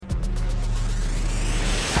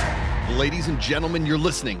ladies and gentlemen, you're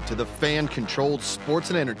listening to the fan-controlled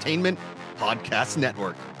sports and entertainment podcast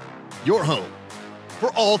network. Your home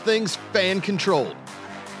for all things fan-controlled.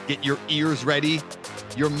 Get your ears ready,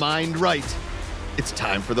 your mind right. It's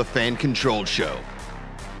time for the Fan Controlled Show.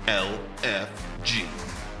 LFG.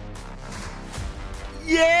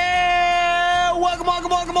 Yeah! Welcome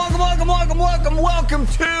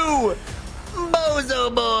to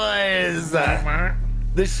Bozo Boys!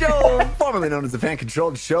 The show, formerly known as the Fan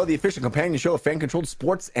Controlled Show, the official companion show of fan-controlled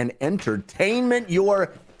sports and entertainment,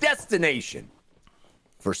 your destination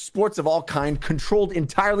for sports of all kind, controlled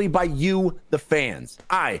entirely by you, the fans.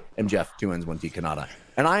 I am Jeff, 2 N's, 1 T Kanata,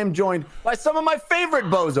 and I am joined by some of my favorite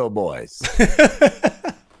Bozo Boys.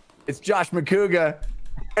 It's Josh McCouga,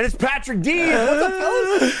 and it's Patrick D. What's up,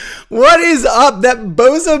 fellas? What is up? That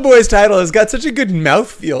Bozo Boys title has got such a good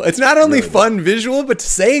mouthfeel. It's not only fun visual, but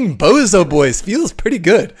saying Bozo Boys feels pretty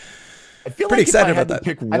good. I feel pretty like excited if I had about to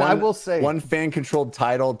that. pick one, I will say, one fan-controlled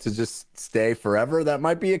title to just stay forever, that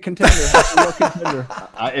might be a contender. That's a real contender.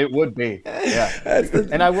 it would be, yeah.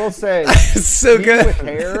 And I will say, It's so me good. with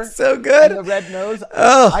hair, It's so good. and the red nose.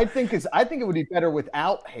 Oh. I think it would be better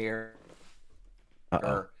without hair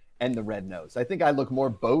and the red nose. I think I look more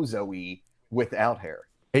Bozo-y without hair.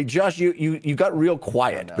 Hey, Josh, you got real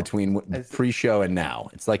quiet between pre-show and now.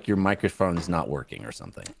 It's like your microphone's not working or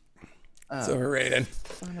something. It's overrated.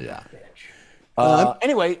 Yeah.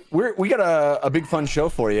 Anyway, we got a big fun show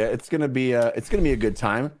for you. It's gonna be a good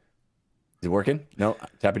time. Is it working? No,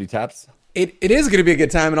 tappity taps. It is going to be a good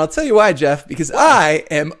time, and I'll tell you why, Jeff, because I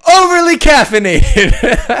am overly caffeinated.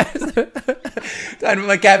 Talking about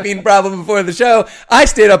my caffeine problem before the show, I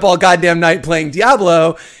stayed up all goddamn night playing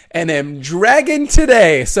Diablo and am dragging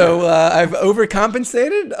today. So I've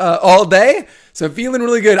overcompensated all day, so I'm feeling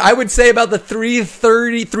really good. I would say about the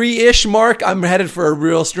 3:33-ish mark, I'm headed for a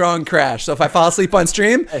real strong crash. So if I fall asleep on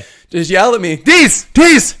stream, just yell at me.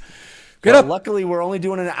 Deez! Get up. Luckily, we're only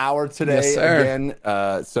doing an hour today again,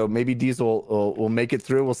 so maybe Diesel will make it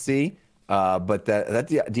through. We'll see. But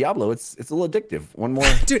that Diablo, it's a little addictive. One more,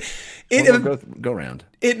 dude. Go round.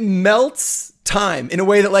 It melts time in a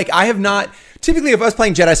way that, like, I have not. Typically, if I was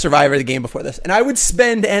playing Jedi Survivor, the game before this, and I would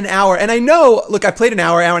spend an hour, and I know, look, I played an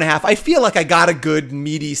hour and a half. I feel like I got a good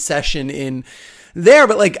meaty session in there,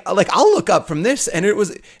 but like I'll look up from this, and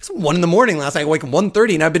it's 1 a.m. last night, like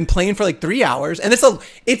 1:30, and I've been playing for like 3 hours, and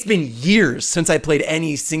it's been years since I played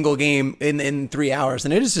any single game in 3 hours,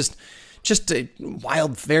 and it is just a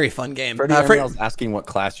wild, very fun game. Freddie's asking what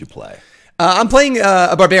class you play. I'm playing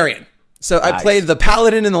a barbarian. So nice. I played the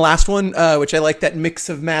paladin in the last one, which I like that mix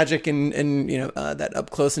of magic and that up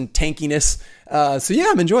close and tankiness. So yeah,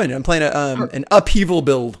 I'm enjoying it. I'm playing an upheaval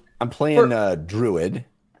build. I'm playing druid.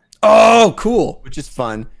 Oh, cool. Which is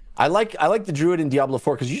fun. I like the druid in Diablo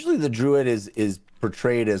 4 because usually the druid is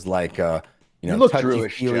portrayed as like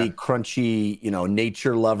touchy-feely, crunchy,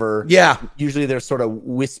 nature lover. Yeah. Usually they're sort of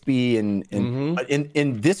wispy and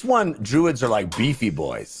in this one, druids are like beefy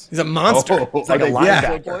boys. He's a monster. It's like a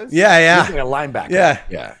linebacker. Yeah. He's like a linebacker.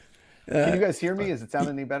 Yeah. Can you guys hear me? Is it sound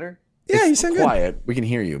any better? Yeah, you sound quiet. Good. We can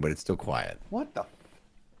hear you, but it's still quiet. What the?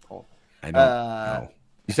 I don't know.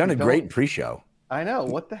 You sounded great in pre-show. I know.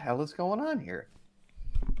 What the hell is going on here?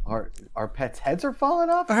 Our pets' heads are falling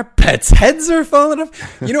off? Our pets' heads are falling off.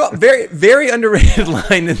 Very, very underrated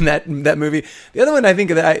line in that movie. The other one I think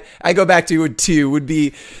that I go back to would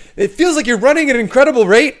be, it feels like you're running at an incredible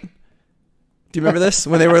rate. Do you remember this?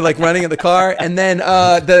 When they were like running at the car, and then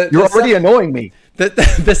you're already annoying me. The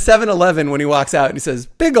 7-Eleven when he walks out and he says,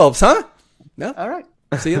 "Big gulps, huh?" No. All right.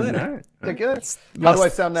 See you later. All right. Take care. How do I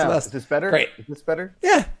sound now? Is this better? Great. Is this better?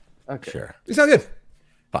 Yeah. Okay. Sure. You sound good.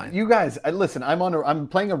 Fine. You guys, listen. I'm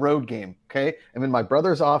playing a road game. Okay, I'm in my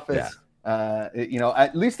brother's office. Yeah.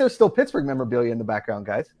 At least there's still Pittsburgh memorabilia in the background,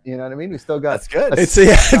 guys. You know what I mean? We still got. That's good.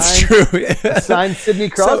 It's true. A signed Sidney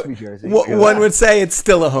Crosby jersey. One would say it's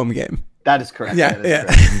still a home game. That is correct. Yeah.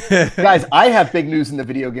 Correct. Guys, I have big news in the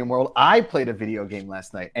video game world. I played a video game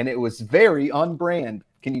last night, and it was very on brand.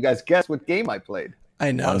 Can you guys guess what game I played?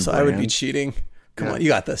 I know, so I would be cheating. Come on, you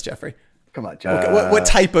got this, Jeffrey. Come on, Josh. What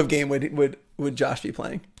type of game would Josh be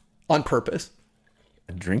playing on purpose?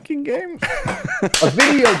 A drinking game? A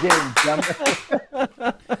video game, dumb.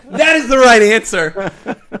 That is the right answer.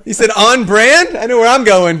 You said on brand? I know where I'm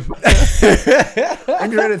going.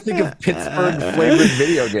 I'm trying to think of Pittsburgh flavored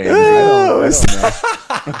video games.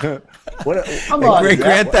 I don't know. Come on,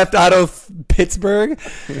 Grand Theft Auto Pittsburgh?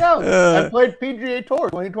 No, I played PGA Tour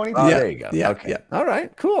 2022. Oh, there you go. Yeah, okay. yeah. All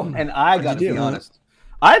right, cool. And I got to be honest.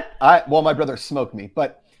 Well, my brother smoked me,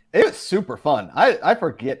 but it was super fun. I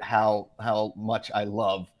forget how much I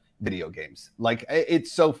love video games. Like,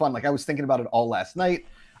 it's so fun. Like, I was thinking about it all last night.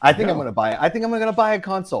 I think I'm going to buy it. I think I'm going to buy a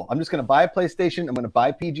console. I'm just going to buy a PlayStation. I'm going to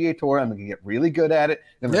buy PGA Tour. I'm going to get really good at it.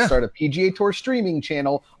 I'm going to start a PGA Tour streaming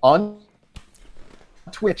channel on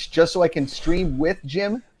Twitch just so I can stream with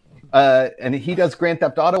Jim. And he does Grand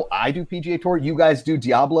Theft Auto. I do PGA Tour. You guys do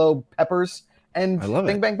Diablo Peppers. And I love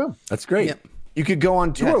bing, it. bang, boom. That's great. Yep. You could go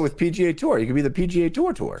on tour with PGA Tour. You could be the PGA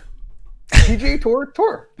Tour. PGA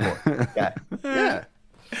Tour. Yeah. Yeah.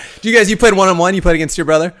 Do you played 1-on-1? You played against your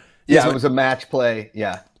brother? Yeah, it was a match play.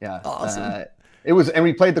 Yeah. Awesome. It was, and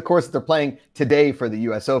we played the course that they're playing today for the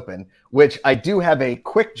U.S. Open, which I do have a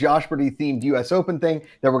quick Josh Birdie themed U.S. Open thing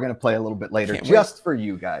that we're going to play a little bit later, just for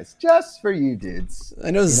you guys, just for you dudes. I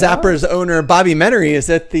know Zapper's owner Bobby Menery is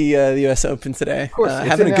at the U.S. Open today, of course,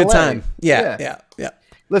 having a good time. Yeah.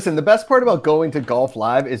 Listen, the best part about going to golf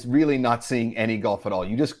live is really not seeing any golf at all.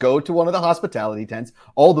 You just go to one of the hospitality tents.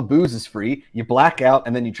 All the booze is free. You black out,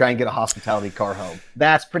 and then you try and get a hospitality car home.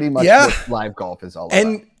 That's pretty much what live golf is all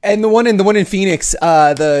about. And the one in Phoenix,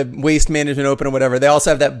 the Waste Management Open or whatever, they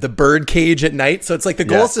also have the bird cage at night. So it's like the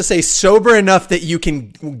goal is to stay sober enough that you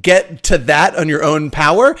can get to that on your own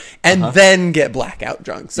power and then get blackout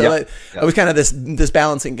drunk. So it was kind of this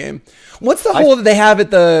balancing game. What's the hole that they have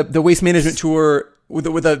at the Waste Management Tour?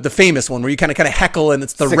 With the famous one where you kind of heckle and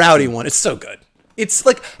it's the 16. rowdy one. It's so good. It's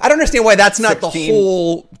like, I don't understand why that's not 16. The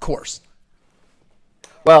whole course.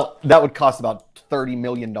 Well, that would cost about $30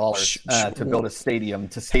 million to build a stadium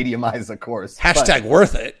to stadiumize a course. Hashtag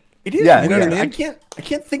worth it. It is. Yeah, you know what I mean? I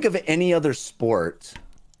can't think of any other sport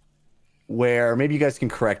where, maybe you guys can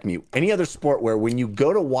correct me, any other sport where when you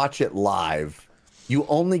go to watch it live, you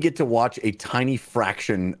only get to watch a tiny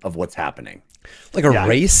fraction of what's happening. Like a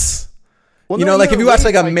race? Well, no, like if you watch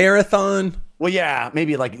like a marathon. Well, yeah,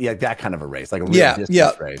 maybe that kind of a race, like a real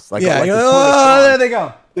distance race. Like, like there they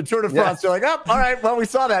go. The Tour de France. They're like, oh, all right, well, we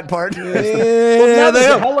saw that part. Well, now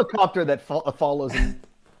there's a helicopter that follows them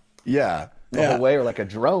the whole way, or like a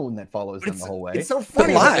drone that follows them the whole way. It's so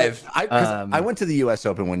funny. Live. I went to the U.S.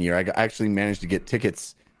 Open one year. I actually managed to get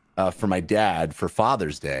tickets for my dad for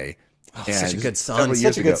Father's Day. Oh, such a good son.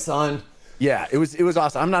 Such a good son. Yeah, it was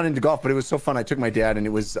awesome. I'm not into golf, but it was so fun. I took my dad, and it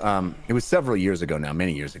was several years ago now,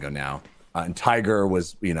 many years ago now. And Tiger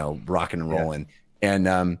was, rocking and rolling, and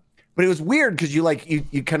but it was weird because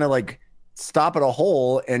you kind of like stop at a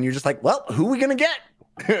hole, and you're just like, well, who are we gonna get?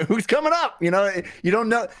 Who's coming up? You don't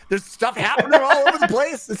know. There's stuff happening all over the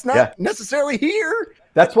place. It's not necessarily here.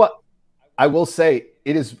 That's what I will say.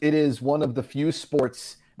 It is one of the few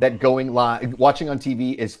sports that watching on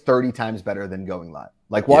TV is 30 times better than going live.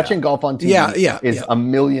 Like watching golf on TV is a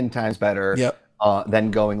million times better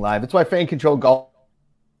than going live. It's why fan control golf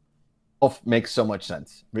makes so much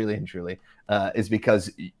sense, really and truly, is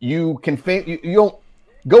because you can you don't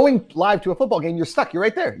going live to a football game. You're stuck. You're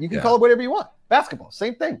right there. You can call it whatever you want. Basketball,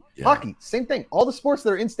 same thing. Hockey, same thing. All the sports that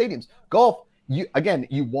are in stadiums. Golf, you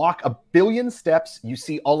walk a billion steps. You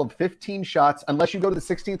see all of 15 shots, unless you go to the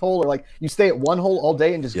 16th hole, or like you stay at one hole all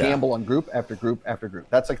day and just gamble on group after group after group.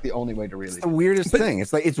 That's like the only way to really. It's the weirdest thing.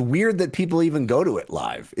 It's weird that people even go to it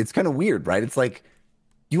live. It's kind of weird, right? It's like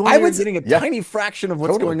you are getting a tiny fraction of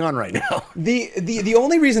what's going on right now. The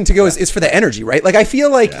only reason to go is for the energy, right? Like I feel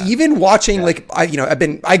like even watching I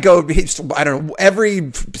go I don't know, every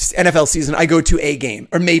NFL season I go to a game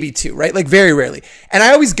or maybe two, right? Like very rarely. And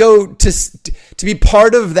I always go to be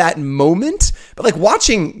part of that moment, but like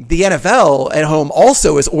watching the NFL at home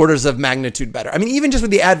also is orders of magnitude better. I mean, even just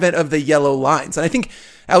with the advent of the yellow lines. And I think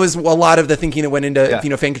that was a lot of the thinking that went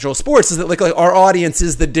into fan control sports, is that like our audience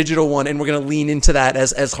is the digital one, and we're going to lean into that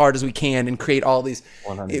as hard as we can and create all these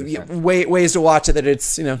ways to watch it that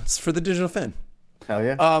it's for the digital fan. Hell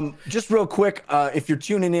yeah. Just real quick, if you're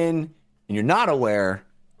tuning in and you're not aware,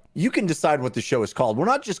 you can decide what the show is called. We're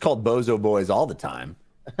not just called Bozo Boys all the time,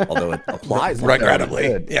 although it applies. Regrettably,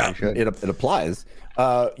 it applies.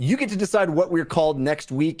 You get to decide what we're called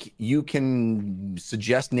next week. You can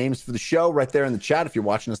suggest names for the show right there in the chat if you're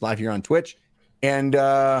watching us live here on Twitch. And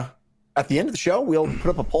at the end of the show, we'll put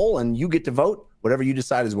up a poll, and you get to vote. Whatever you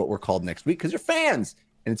decide is what we're called next week, because you're fans,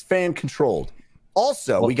 and it's fan controlled.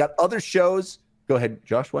 Also, we got other shows. Go ahead,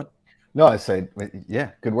 Josh. What? No, I say,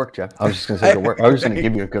 good work, Jeff. I was just going to say good work. I was just going to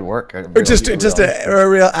give you a good work. Or just a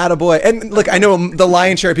real attaboy. And look, I know the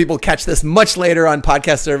lion's share of people catch this much later on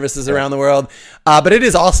podcast services around the world, but it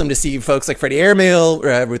is awesome to see folks like Freddie Airmail,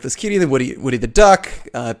 Ruthless Kitty, Woody the Duck,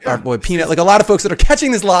 our boy Peanut, like a lot of folks that are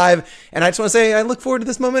catching this live. And I just want to say I look forward to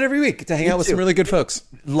this moment every week to hang out with some really good folks.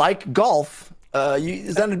 Like golf,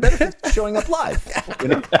 is that a benefit showing up live?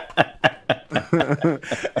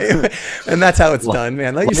 And that's how it's done,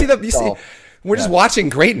 man. Like we're just watching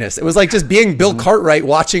greatness. It was like just being Bill Cartwright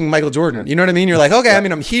watching Michael Jordan. You know what I mean? You're like, okay, I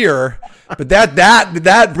mean, I'm here. But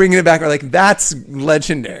that bringing it back, like that's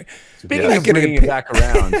legendary. Speaking of bringing it back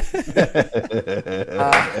around,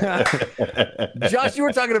 Josh, you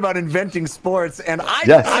were talking about inventing sports, and my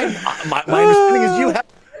understanding is you have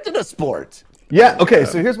invented a sport. Yeah. Okay.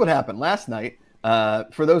 So here's what happened last night.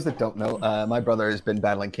 For those that don't know, my brother has been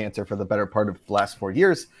battling cancer for the better part of the last 4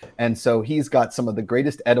 years. And so he's got some of the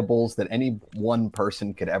greatest edibles that any one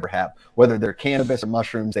person could ever have, whether they're cannabis or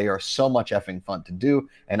mushrooms. They are so much effing fun to do.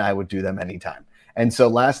 And I would do them anytime. And so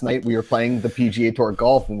last night we were playing the PGA Tour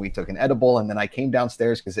golf and we took an edible. And then I came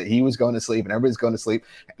downstairs because he was going to sleep and everybody's going to sleep.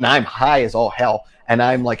 And I'm high as all hell. And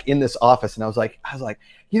I'm like in this office and I was like,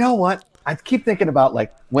 you know what? I keep thinking about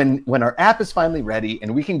like when our app is finally ready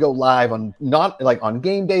and we can go live on not like on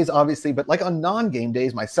game days, obviously, but like on non-game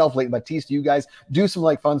days, myself, like Batiste, you guys do some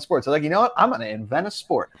like fun sports. So like, you know what? I'm going to invent a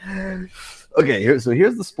sport. Okay. Here's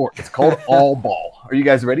the sport. It's called all ball. Are you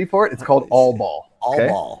guys ready for it? It's called all ball. Okay? All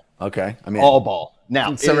ball. Okay. I mean, all ball.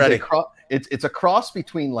 Now so ready. It's a cross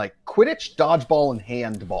between like Quidditch, dodgeball, and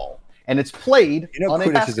handball. And it's played on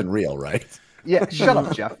Quidditch isn't real, right? Yeah, shut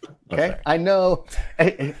up, Jeff. Okay? I know.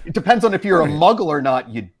 It depends on if you're a muggle or not,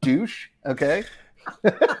 you douche. Okay?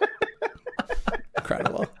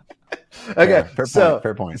 Incredible. Okay. Yeah,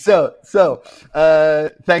 fair point. So,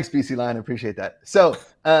 thanks, BC Lion. I appreciate that.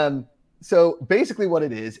 So basically what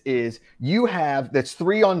it is you have, that's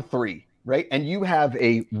 3-on-3, right? And you have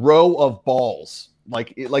a row of balls,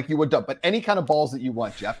 like you would do, but any kind of balls that you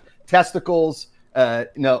want, Jeff. Testicles.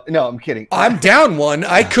 No, I'm kidding. I'm down one.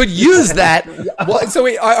 I could use that. Well, so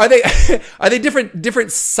wait, are they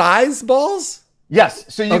different size balls?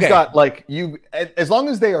 Yes. So you've got like as long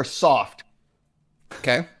as they are soft.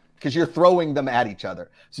 Okay. Because you're throwing them at each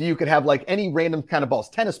other. So you could have like any random kind of balls,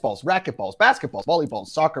 tennis balls, racket balls, basketballs, volleyballs,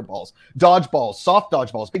 soccer balls, dodgeballs, soft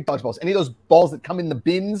dodgeballs, big dodgeballs, any of those balls that come in the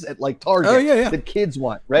bins at like Target that kids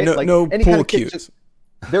want, right? No, like any pool cues.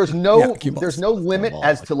 There's no limit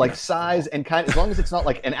as to like size and kind, as long as it's not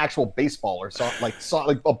like an actual baseball or like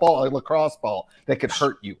a ball, like a lacrosse ball that could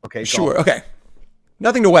hurt you. Okay. Sure. Okay.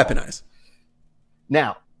 Nothing to weaponize.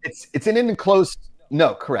 Now it's an enclosed.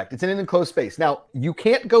 No, correct. It's an enclosed space. Now you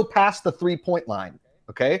can't go past the 3-point line.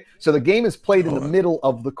 Okay. So the game is played in the middle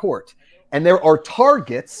of the court. And there are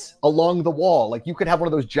targets along the wall. Like you could have one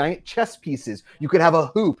of those giant chess pieces. You could have a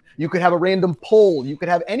hoop. You could have a random pole. You could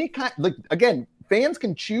have any kind. Like again, fans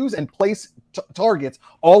can choose and place targets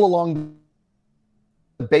all along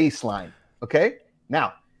the baseline. Okay.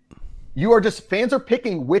 Now, fans are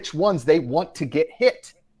picking which ones they want to get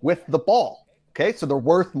hit with the ball. Okay. So they're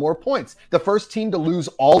worth more points. The first team to lose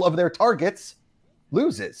all of their targets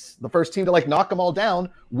loses. The first team to like knock them all down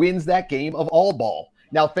wins that game of all ball.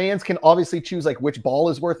 Now, fans can obviously choose like which ball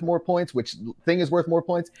is worth more points, which thing is worth more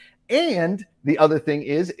points. And the other thing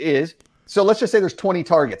is so let's just say there's 20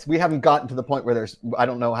 targets. We haven't gotten to the point where I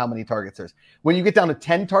don't know how many targets there's. When you get down to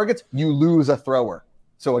 10 targets, you lose a thrower.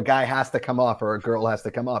 So a guy has to come off or a girl has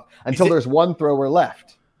to come off until there's one thrower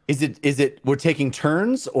left. Is it we're taking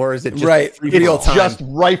turns or is it just real time? Just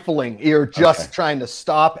rifling. You're just trying to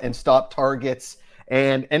stop targets.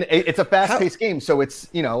 And it's a fast-paced game, so it's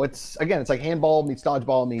like handball meets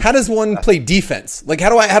dodgeball meets. How does one play defense? Like how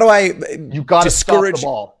do I you got to stop the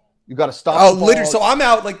ball. You got to stop. Oh, literally. So I'm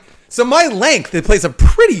out like. So my length, it plays a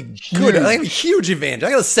pretty good, I have a huge advantage. I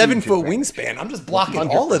got a 7-foot wingspan. I'm just blocking 100%.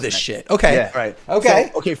 All of this shit. Okay. Yeah. Right. Okay.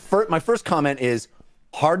 So, my first comment is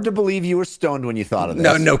hard to believe you were stoned when you thought of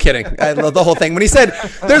this. No kidding. I love the whole thing. When he said,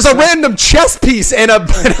 there's a random chess piece and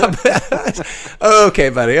okay,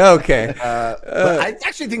 buddy. Okay. But I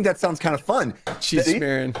actually think that sounds kind of fun. Jeez,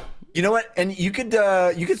 man. You know what? And you could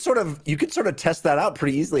sort of test that out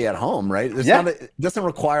pretty easily at home, right? It doesn't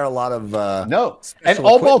require a lot of no. And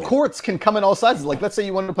all ball courts can come in all sizes. Like let's say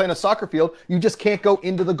you want to play in a soccer field, you just can't go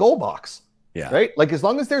into the goal box. Yeah. Right? Like as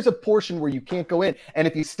long as there's a portion where you can't go in. And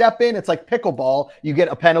if you step in, it's like pickleball. You get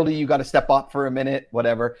a penalty, you got to step up for a minute,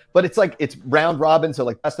 whatever. But it's round robin, so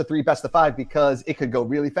like best of 3, best of 5, because it could go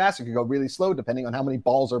really fast, it could go really slow depending on how many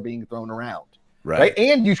balls are being thrown around. Right.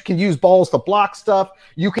 And you can use balls to block stuff.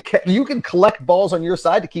 You can collect balls on your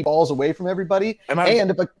side to keep balls away from everybody. Go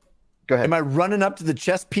ahead. Am I running up to the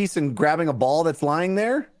chess piece and grabbing a ball that's lying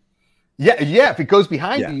there? Yeah. If it goes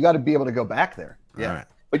behind you, you got to be able to go back there. Yeah. All right.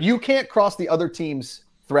 But you can't cross the other team's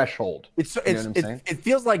threshold. It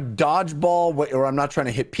feels like dodgeball, or I'm not trying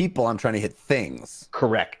to hit people. I'm trying to hit things.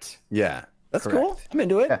 Correct. Yeah. That's cool. I'm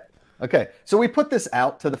into it. Yeah. Okay. So we put this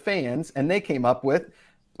out to the fans, and they came up with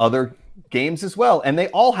other games as well, and they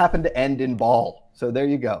all happen to end in ball. So there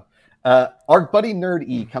you go. Our buddy Nerd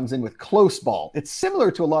E comes in with close ball. It's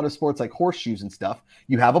similar to a lot of sports like horseshoes and stuff.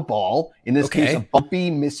 You have a ball, in this case, a bumpy,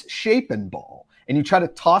 misshapen ball, and you try to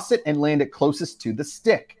toss it and land it closest to the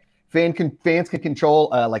stick. Fans can control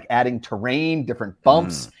like adding terrain, different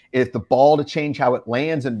bumps, if the ball to change how it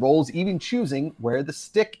lands and rolls, even choosing where the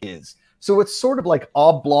stick is. So it's sort of like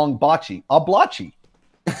oblong bocce. Oblotchi.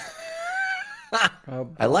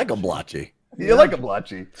 I like oblotchi. You like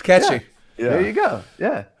oblotchi. It's catchy. Yeah. There you go.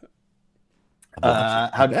 Yeah.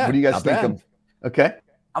 What do you guys think of? Okay.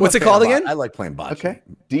 What's it called again? I like playing bocce. Okay.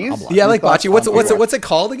 Yeah, I like bocce. What's it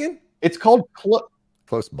called again? It's called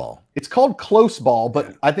close ball. It's called close ball,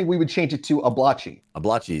 but I think we would change it to oblotchi.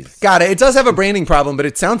 Oblotchis. Got it. It does have a branding problem, but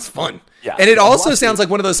it sounds fun. Yeah. And it also sounds like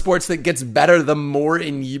one of those sports that gets better the more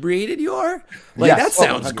inebriated you are. Like that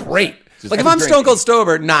sounds great. Like if I'm Stone Cold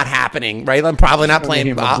Sober, not happening, right? I'm probably not playing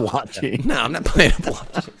oblotchi. No, I'm not playing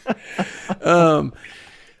oblotchi.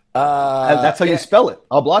 That's how you spell it.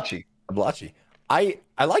 Oblotchi. Oblotchi.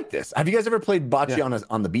 I like this. Have you guys ever played bocce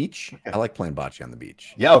on the beach? I like playing bocce on the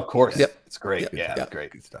beach. Yeah, of course. Yep. It's great. Yeah, it's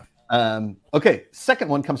great. Good stuff. Okay, second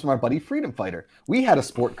one comes from our buddy Freedom Fighter. We had a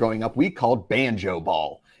sport growing up we called banjo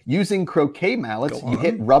ball. Using croquet mallets, you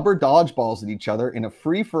hit rubber dodgeballs at each other in a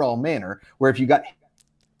free-for-all manner, where if you got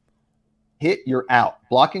hit, you're out.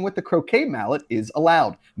 Blocking with the croquet mallet is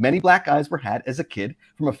allowed. Many black eyes were had as a kid.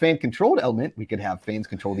 From a fan-controlled element, we could have fans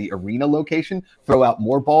control the arena location, throw out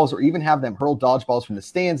more balls, or even have them hurl dodgeballs from the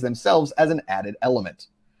stands themselves as an added element.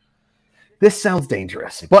 This sounds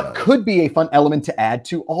dangerous, but could be a fun element to add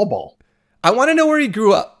to all ball. I want to know where he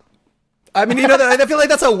grew up. I mean, I feel like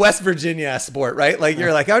that's a West Virginia sport, right? Like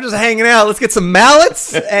you're like, I'm just hanging out. Let's get some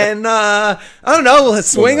mallets and I don't know, let's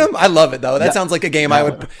swing them. I love it though. That sounds like a game I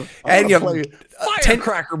would. And you know,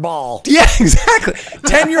 firecracker ball. Yeah, exactly.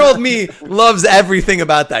 10-year-old me loves everything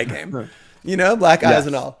about that game. You know, black eyes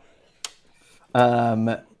and all.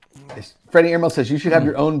 Freddie Emerald says you should have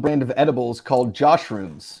your own brand of edibles called Josh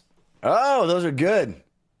Rooms. Oh, those are good.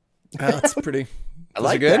 That's pretty. I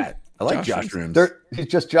like that. I like Josh Rooms. He's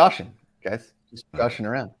just joshing, guys. Just joshing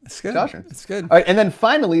around. That's good. Joshing. That's good. All right, and then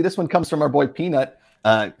finally, this one comes from our boy Peanut.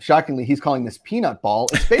 Shockingly, he's calling this peanut ball.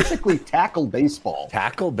 It's basically tackle baseball.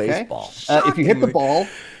 Tackle baseball. If you hit the ball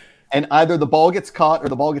and either the ball gets caught or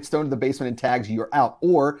the ball gets thrown to the basement and tags you, you're out.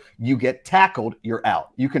 Or you get tackled, you're out.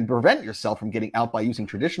 You can prevent yourself from getting out by using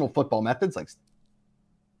traditional football methods like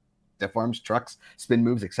stiff arms, trucks, spin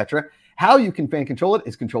moves, etc. How you can fan control it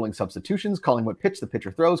is controlling substitutions, calling what pitch the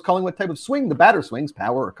pitcher throws, calling what type of swing the batter swings,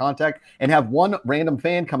 power or contact, and have one random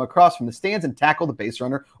fan come across from the stands and tackle the base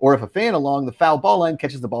runner, or if a fan along the foul ball line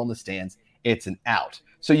catches the ball in the stands, it's an out.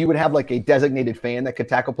 So you would have like a designated fan that could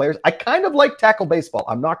tackle players. I kind of like tackle baseball.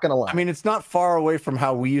 I'm not going to lie. I mean, it's not far away from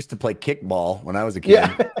how we used to play kickball when I was a kid.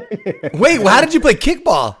 Yeah. Wait, how did you play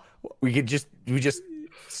kickball? We just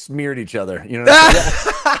smeared each other. You know.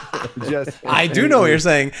 I do know what you're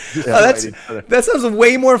saying. That sounds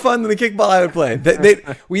way more fun than the kickball I would play.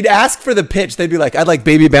 We'd ask for the pitch. They'd be like, "I'd like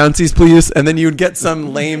baby bouncies, please," and then you'd get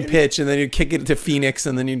some lame pitch, and then you'd kick it to Phoenix,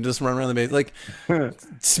 and then you'd just run around the base. Like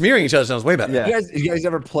smearing each other sounds way better. Yeah. You guys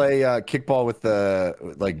ever play kickball with the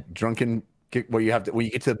like drunken kick where you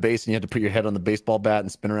get to the base and you have to put your head on the baseball bat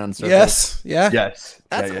and spin around in circles? Yes. Yeah. Yes.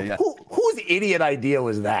 Yeah. Whose idiot idea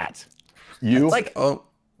was that? You like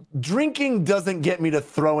drinking doesn't get me to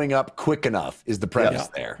throwing up quick enough is the premise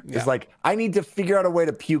there. It's like, I need to figure out a way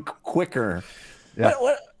to puke quicker. Yeah.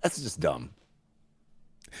 That's just dumb.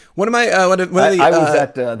 One of my, I was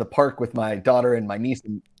at the park with my daughter and my niece.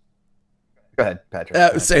 And... Go ahead,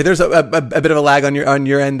 Patrick. Say there's a bit of a lag on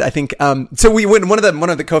your end, I think. So we went, one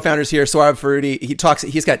of the co-founders here, Saurabh Farudi,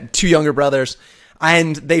 he's got two younger brothers.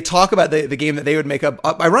 And they talk about the game that they would make up.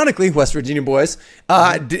 Ironically, West Virginia boys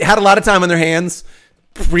had a lot of time on their hands,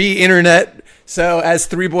 pre-internet. So as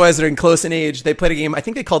three boys that are in close in age, they played a game I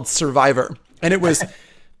think they called Survivor, and it was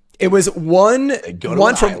one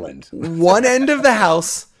from one end of the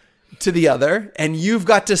house to the other, and you've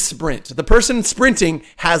got to sprint. The person sprinting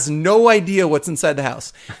has no idea what's inside the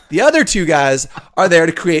house. The other two guys are there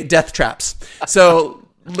to create death traps. So.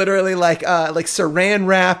 Literally like saran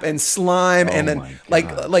wrap and slime and then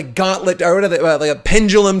like gauntlet or whatever, like a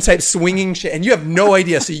pendulum type swinging shit, and you have no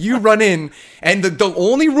idea. So you run in, and the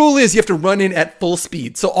only rule is you have to run in at full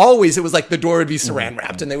speed. So always it was like the door would be saran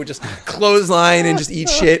wrapped and they would just clothesline and just eat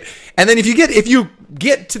shit. And then if you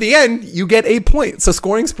get to the end, you get a point. So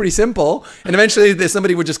scoring's pretty simple. And eventually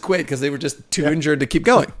somebody would just quit because they were just too injured to keep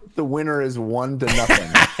going. The winner is 1-0.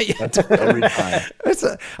 That's every time.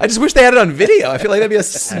 I just wish they had it on video. I feel like that'd be a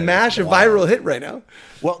smash, a viral hit right now.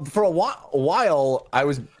 Well, for a while,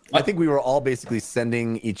 I think we were all basically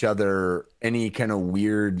sending each other any kind of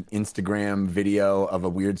weird Instagram video of a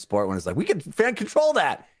weird sport when it's like, we can fan control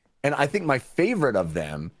that. And I think my favorite of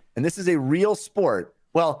them, and this is a real sport.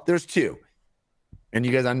 Well, there's two. and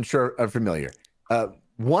you guys, I'm sure, are familiar.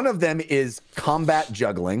 One of them is combat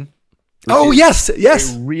juggling. Oh, yes.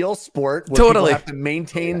 A real sport where totally. people have to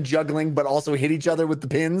maintain juggling, but also hit each other with the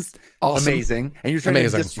pins. Awesome. Amazing. And you're trying to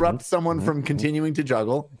disrupt someone from continuing to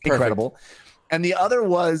juggle. Perfect. Incredible. And the other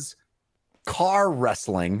was car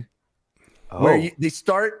wrestling, where they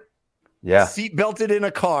start seat belted in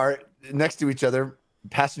a car next to each other,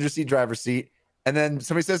 passenger seat, driver's seat. And then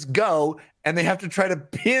somebody says go, and they have to try to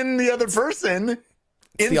pin the other person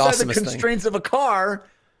inside the constraints of a car.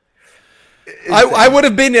 I would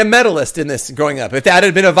have been a medalist in this growing up if that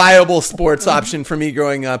had been a viable sports option for me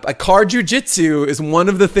growing up. A car jiu-jitsu is one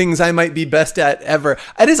of the things I might be best at ever.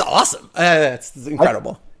 It is awesome. It's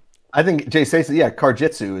incredible. I think Jay says, car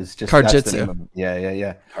jitsu is just car jitsu.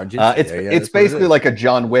 Yeah. It's basically like a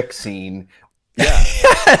John Wick scene. Yeah.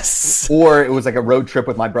 Yes. Or it was like a road trip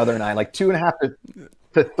with my brother and I, like 2.5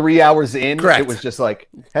 to 3 hours in. Correct. It was just like,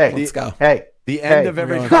 hey, let's go. Hey, the end of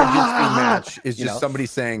every car jitsu match is just somebody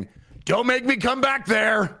saying, "Don't make me come back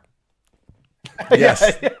there."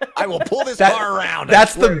 Yes. I will pull this car around.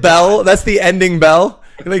 That's the bell. That's the ending bell.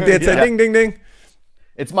 Like it's a ding, ding, ding.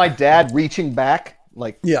 It's my dad reaching back,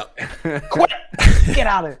 like, Quick, get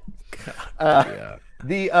out of it.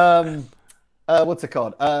 The what's it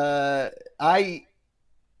called?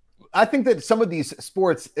 I think that some of these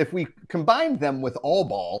sports, if we combine them with all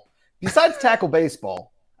ball, besides tackle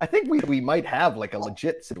baseball, I think we might have like a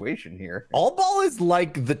legit situation here. All ball is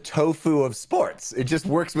like the tofu of sports. It just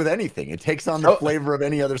works with anything. It takes on the flavor of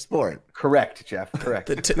any other sport. Correct, Jeff. Correct.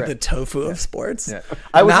 The tofu of sports. Yeah.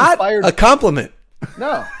 I was not inspired. A compliment.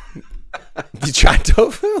 No. You tried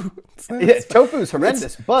tofu? Tofu is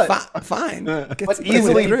horrendous, but fine. But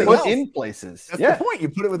easily put in places. That's the point. You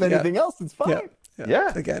put it with anything else, it's fine.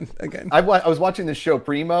 Yeah. Again. I was watching this show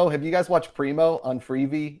Primo. Have you guys watched Primo on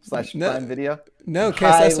Freevee/Prime Video? No,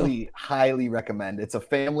 highly recommend. It's a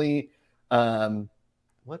family.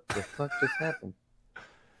 What the fuck just happened?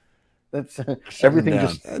 That's everything.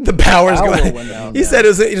 The power's going. He said it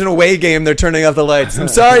was an away game. They're turning off the lights. I'm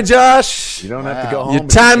sorry, Josh. You don't have to go home. Your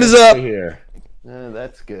time is up. Here.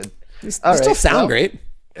 That's good. You still sound great.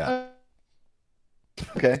 Yeah.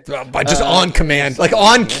 Okay. But just on command, like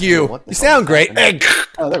on cue. You sound great.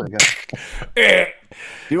 Oh, there we go.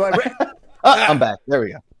 Do I? I'm back. There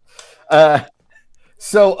we go.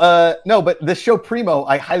 No, but the show Primo,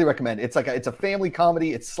 I highly recommend. It's a family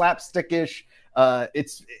comedy. It's slapstickish.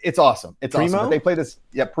 It's awesome. It's Primo? awesome. But they play this.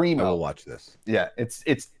 Yeah, Primo. I will watch this. Yeah, it's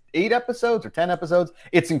 8 episodes or 10 episodes.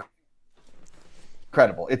 It's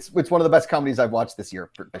incredible. It's one of the best comedies I've watched this year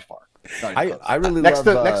by far. I really next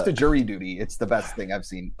love to Jury Duty. It's the best thing I've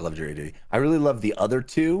seen. I love Jury Duty. I really love the other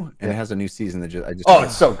two, and it has a new season that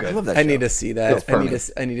it's so good. I love that. I need to see that.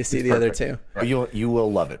 I need to see the other two. You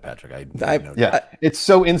will love it, Patrick. It's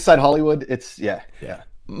so inside Hollywood. It's yeah.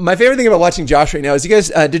 My favorite thing about watching Josh right now is you guys.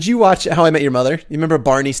 Did you watch How I Met Your Mother? You remember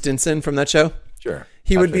Barney Stinson from that show? Sure.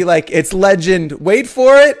 He would be like, "It's legend. Wait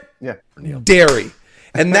for it." Yeah. Dairy.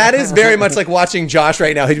 And that is very much like watching Josh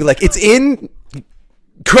right now. He'd be like, "It's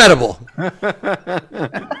incredible."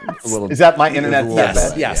 Is that my internet?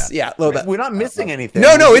 Yes, a little bit. We're not missing anything.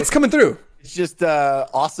 No, it's coming through. It's just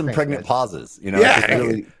awesome pregnant pauses.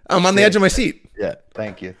 I'm on the edge of my seat. Yeah,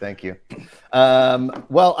 thank you.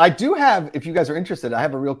 Well, I do have, if you guys are interested, I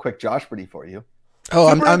have a real quick Josh Birdie for you. Oh,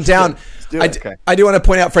 I'm down. I do want to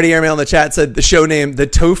point out Freddie Airmail in the chat said the show name, The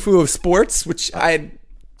Tofu of Sports, which I had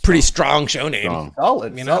pretty strong show name.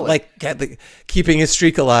 Solid. Like keeping his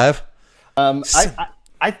streak alive.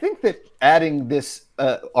 I think that adding this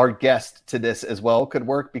our guest to this as well could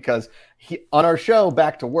work because on our show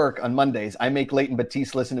Back to Work on Mondays, I make Leighton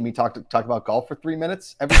Batiste listen to me talk about golf for 3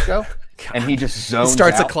 minutes every show, and he just zones. He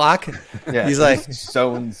starts out. a clock. Yeah, he's like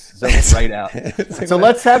zones right out. So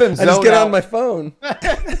let's have him. I just get on my phone.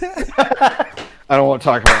 I don't want to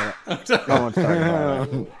talk about it. I don't want to talk about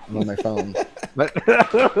it. I'm on my phone. But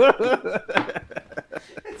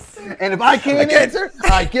and if I can't answer,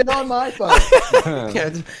 I get on my phone.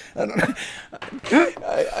 Okay.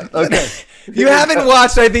 If you haven't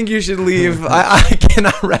watched, I think you should leave. I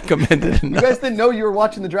cannot recommend it enough. You guys didn't know you were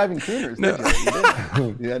watching the Driving Crooners, did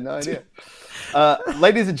you? You had no idea.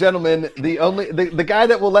 Ladies and gentlemen, the guy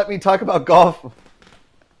that will let me talk about golf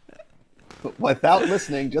without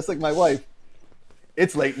listening, just like my wife,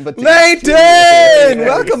 it's Leighton. But Leighton,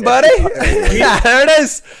 welcome, buddy. Yeah, there it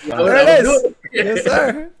is. There it is. Yes,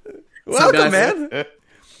 sir. Welcome, man.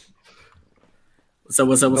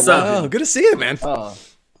 What's up? Oh, good to see you, man.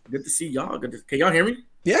 Good to see y'all. Can y'all hear me?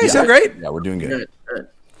 Yeah, you sound great. Yeah, we're doing good.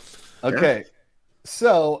 Okay,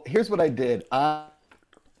 so here's what I did. I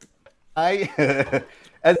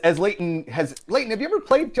as Leighton has. Leighton, have you ever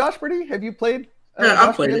played Josh Birdie? Have you played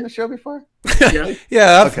I've played in it. the show before. Yeah.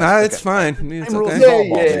 Yeah, Okay, it's fine. It's okay.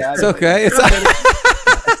 Yeah. It's okay.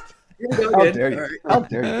 How dare you? How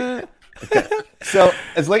dare you? Okay. So,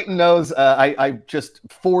 as Leighton knows, I just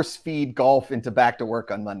force feed golf into back to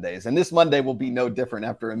work on Mondays, and this Monday will be no different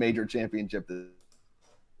after a major championship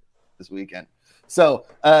this weekend. So,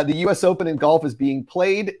 the U.S. Open in golf is being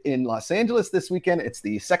played in Los Angeles this weekend. It's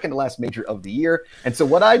the second to last major of the year. And so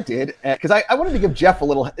what I did, because I wanted to give Jeff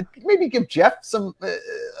maybe give Jeff some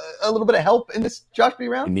a little bit of help in this Josh B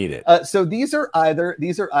round. You need it. So these are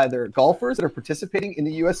either golfers that are participating in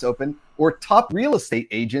the U.S. Open or top real estate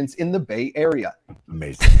agents in the Bay Area.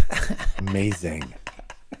 Amazing.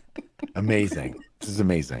 Amazing. This is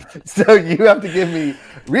amazing. So you have to give me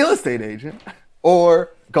real estate agent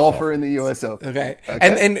or golfer in the U.S. Open. Okay.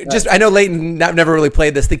 And just, I know Leighton never really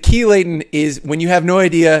played this. The key, Leighton, is when you have no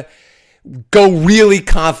idea, go really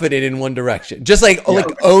confident in one direction. Just like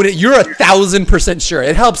own it. You're 1,000% sure.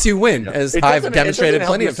 It helps you win, as I've demonstrated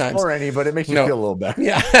plenty of times. Score any, but it makes you feel a little better.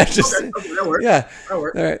 Yeah. Just, That works. yeah. That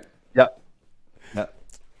works. All right. Yep.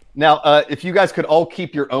 Now, if you guys could all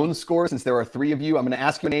keep your own score, since there are 3 of you, I'm going to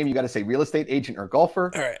ask you a name. You got to say real estate agent or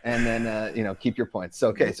golfer. All right. And then, keep your points. So,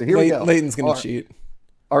 okay. So here we go. Leighton's going to cheat.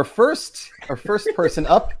 Our first person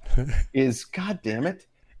up is, God damn it,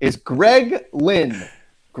 is Greg Lynn.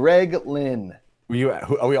 Greg Lynn.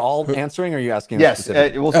 Are we all answering, or are you asking? Yes.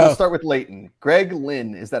 We'll start with Leighton. Greg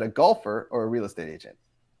Lynn. Is that a golfer or a real estate agent?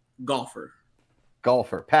 Golfer.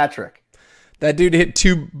 Patrick. That dude hit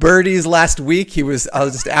 2 birdies last week. He was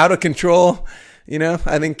just out of control.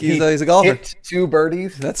 I think he's a golfer. Hit 2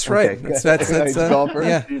 birdies. That's right. Okay. That's golfer.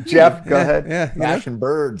 Yeah. Jeff, go ahead. Yeah. Smashing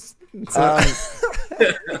birds.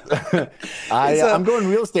 I'm going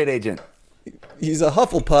real estate agent. He's a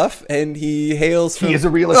Hufflepuff, and he hails from... He is a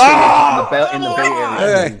real estate agent in the Bay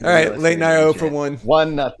Area. All right. Leighton and I are 0 for 1.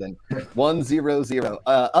 1-0. 1-0-0.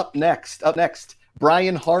 Up next,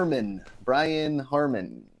 Brian Harmon.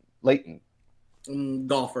 Leighton.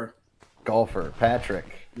 Golfer. Patrick.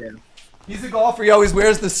 Yeah. He's a golfer. He always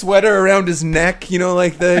wears the sweater around his neck. He reached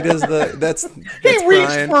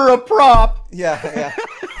for a prop. Yeah.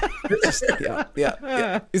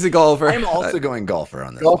 He's a golfer. I'm also going golfer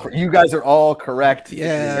on this. Golfer. You guys are all correct.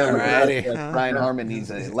 Yeah, righty. Brian Harmon.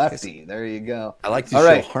 He's a lefty. There you go. I like to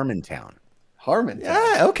show Harmontown.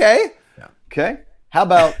 Yeah. Okay. Okay. How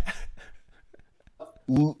about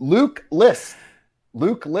Luke List?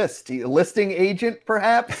 Listing agent,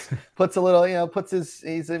 perhaps, puts a little,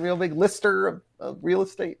 he's a real big lister of real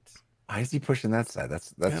estate. Why is he pushing that side?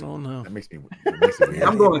 That's I don't know. That makes it weird.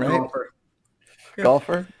 I'm going golfer.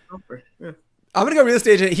 Golfer? Yeah. I'm going to go real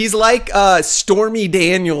estate agent. He's like Stormy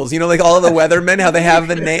Daniels, like all the weathermen, how they have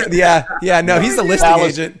the name. Yeah. No, he's a listing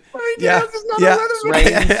agent. Yeah.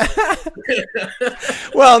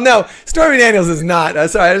 Well, no, Stormy Daniels is not.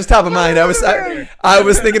 Sorry, just top of mind. I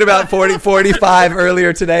was thinking about 45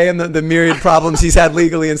 earlier today and the myriad problems he's had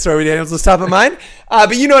legally, and Stormy Daniels was top of mind.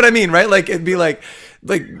 But you know what I mean, right? Like it'd be like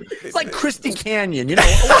it's like Christy Canyon, a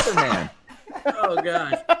weatherman. Oh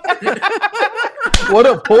God. What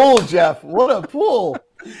a pull, Jeff. What a pull.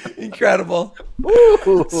 Incredible.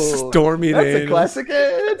 Ooh, Stormy Daniels. That's a classic.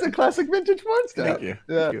 It's a classic vintage porn stuff. Thank you.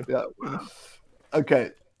 Yeah.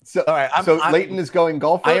 Okay. So, all right. Leighton is going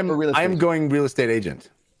golfer or real estate? I am going real estate agent.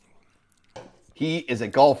 He is a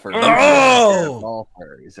golfer. Oh!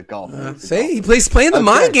 He's a golfer. See, he's playing the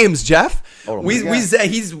mind games, Jeff.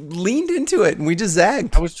 He's leaned into it, and we just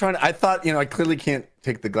zagged. I thought, I clearly can't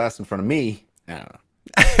take the glass in front of me. I don't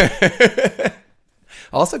know.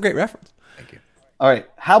 Also, great reference. Thank you. All right.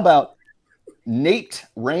 How about Nate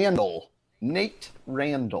Randall?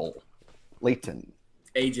 Leighton.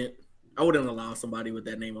 Agent. I wouldn't allow somebody with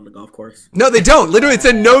that name on the golf course. No, they don't. Literally, it's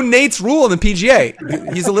a no Nate's rule in the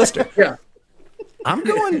PGA. He's a lister. Yeah. I'm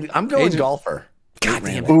going Agent. Golfer. God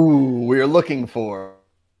damn it. Ooh, we're looking for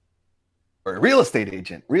a real estate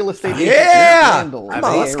agent. Yeah. Come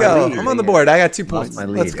on, let's go. I'm on the board. I got 2 points. my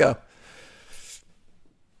lead. Let's go.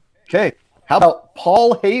 Okay. How about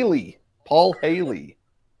Paul Haley?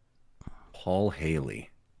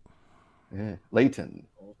 Yeah. Leighton.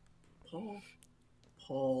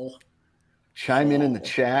 Paul. Chime in the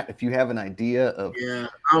chat if you have an idea of. Yeah.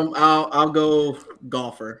 I'll go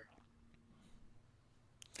golfer.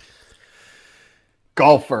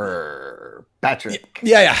 Golfer. Patrick.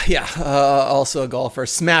 Yeah. Also a golfer,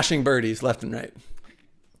 smashing birdies left and right.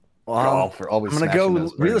 Golfer. Always. I'm going to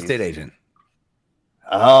go real estate agent.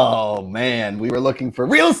 Oh man, we were looking for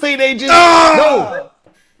real estate agent. No.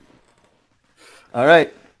 All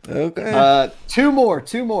right. Okay. Two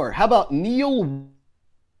more. How about Neil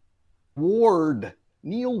Ward?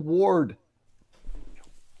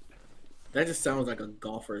 That just sounds like a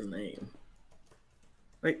golfer's name.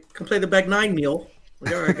 Like, come play the back nine, Neil.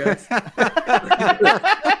 Like, all right, guys. All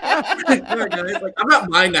right, guys. Like, I'm not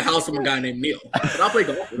buying a house from a guy named Neil, but I'll play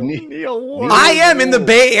golf with him. Neil, I am in the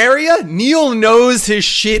Bay Area. Neil knows his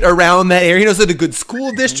shit around that area. He knows where the good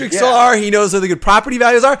school districts are. He knows where the good property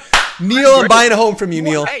values are. Neil, I'm buying a home from you,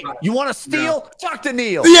 Neil. Hey, you want to steal? Talk to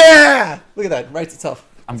Neil. Yeah. Look at that. Writes itself.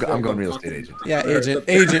 I'm going real estate agent. Yeah,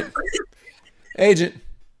 agent.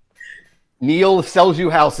 Neil sells you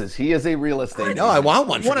houses. He is a real estate. No, I want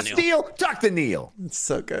one. Want to steal? Talk to Neil. It's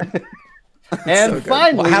so good. And so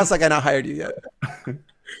finally, well, how's like I not hired you yet?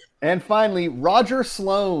 And finally, Roger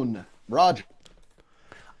Sloan. Roger.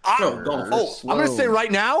 Golf. I'm going to say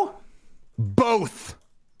right now, both.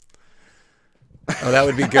 Oh, that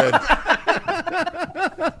would be good.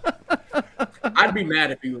 I'd be mad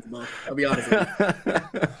if he was both. I'll be honest with you.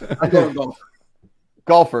 I'm going golf.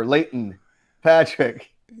 Golfer, Leighton, Patrick.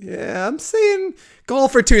 Yeah, I'm saying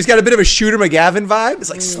golfer too. He's got a bit of a Shooter McGavin vibe. It's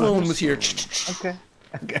like Sloan was here. Okay.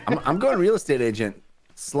 I'm going real estate agent.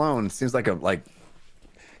 Sloan seems like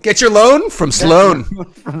Get your loan from Sloan.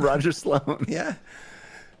 from Roger Sloan. Yeah.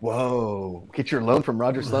 Whoa. Get your loan from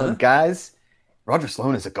Roger Sloan. Guys, Roger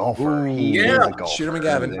Sloan is a golfer. He is a golfer. Shooter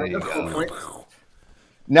McGavin. There you That's a cool go. point.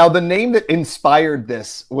 Now, the name that inspired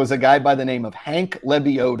this was a guy by the name of Hank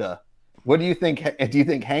Lebioda. What do you think? Do you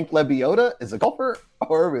think Hank Lebioda is a golfer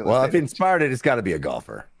or a real Well, if estate? he inspired it, it's got to be a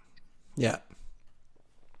golfer. Yeah.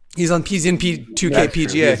 He's in 2K That's true.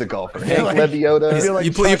 PGA. He's a golfer. Hank Lebioda. feel like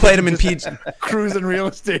you played him in PGA. Cruising real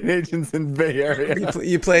estate agents in Bay Area.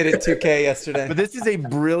 You played at 2K yesterday. But this is a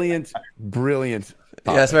brilliant. Yeah,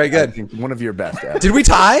 that's very I good. think one of your best. Ever. Did we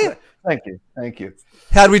tie? Thank you. Thank you.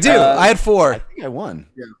 How'd we do? I had 4. I think I won.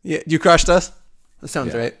 Yeah, you crushed us? That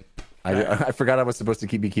sounds right. I forgot I was supposed to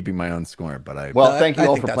be keeping my own score, but I. Well, thank you I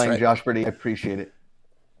all think for that's playing, right. Josh Brady. I appreciate it.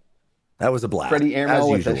 that was a blast. Freddie as Airmail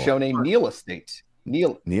with usual. the show name Neil Estate.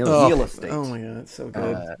 Neil Estate. Oh my god, it's so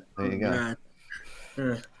good. There you go.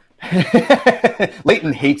 God.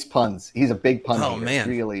 Leighton hates puns. He's a big pun. Oh, hater. man.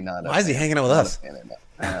 Really not. Why is he hanging out with us?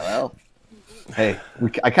 Well, hey,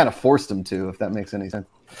 I kind of forced him to, if that makes any sense.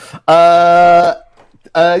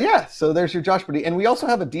 Yeah. So there's your Josh Brady, and we also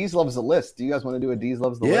have a D's Loves the List. Do you guys want to do a D's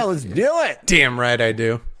Loves the List? Yeah, let's do it. Damn right I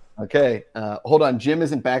do. Okay. Hold on. Jim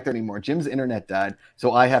isn't back there anymore. Jim's internet died,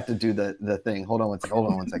 so I have to do the thing. Hold on one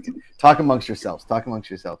second. Talk amongst yourselves.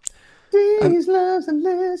 D's Loves the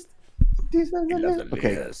List. D's Loves the List.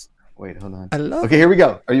 Okay. Wait, hold on. I love Okay, here we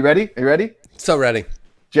go. Are you ready? So ready.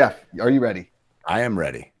 Jeff, are you ready? I am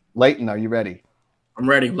ready. Leighton, are you ready? I'm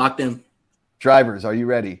ready. Locked in. Drivers, are you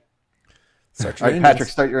ready? Start All right, Patrick,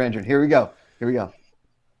 start your engine. Here we go.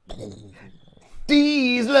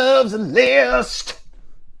 D's loves a list.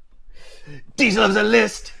 D's loves a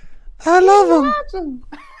list. I love him.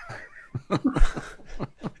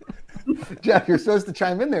 Jeff, you're supposed to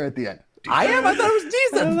chime in there at the end. I am. I thought it was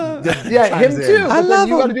decent. Yeah, him too. I But then love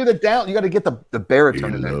you got to him. do the down. You got to get the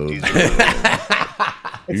baritone in there.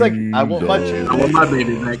 It's like I want my I want my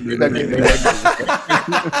baby back.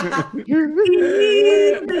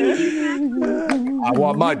 I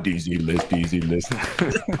want my DZ list.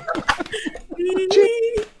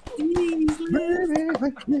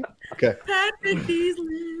 Okay. Patrick D's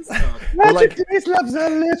List. We're like, D's loves a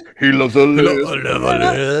list. He loves a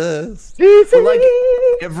list. We're like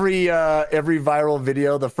every viral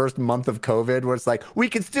video the first month of COVID where it's like, we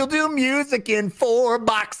can still do music in 4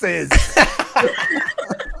 boxes.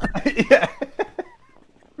 Yeah.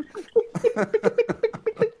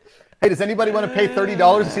 Hey, does anybody want to pay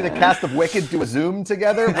 $30 to see the cast of Wicked do a Zoom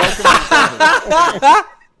together? Welcome.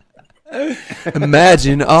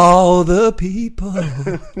 Imagine all the people.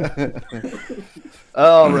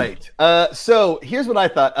 All right. So here's what I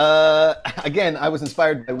thought. Again, I was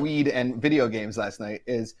inspired by weed and video games last night.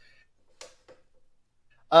 Is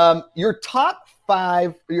your top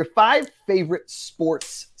 5, your 5 favorite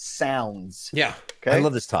sports sounds? Yeah. Okay. I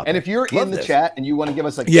love this topic. And if you're Love in the this. chat and you want to give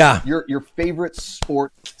us like Yeah. your favorite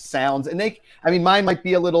sports sounds, and mine might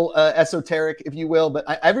be a little esoteric, if you will, but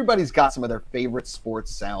everybody's got some of their favorite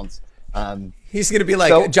sports sounds. He's gonna be like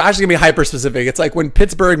So- Josh is gonna be hyper specific. It's like when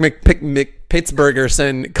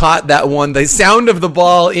Pittsburgherson caught that one, the sound of the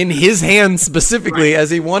ball in his hand specifically as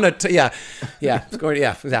he won it. Scored.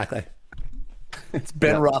 Yeah, exactly. It's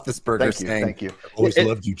Ben Roethlisberger saying, Thank you. always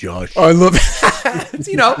loved you, Josh. I love it's,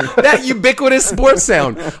 that ubiquitous sports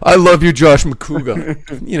sound. I love you, Josh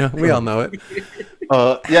McCouga. We all know it.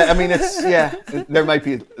 Yeah, I mean there might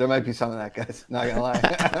be some of that, guys. Not gonna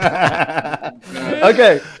lie.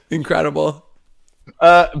 Okay. Incredible.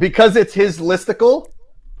 Because it's his listicle,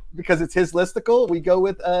 we go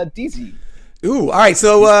with DZ. Ooh, all right.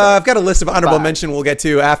 So I've got a list of honorable mention we'll get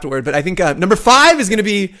to afterward, but I think number 5 is going to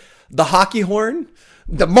be the hockey horn.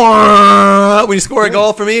 The when you score a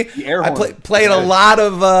goal for me. I played a lot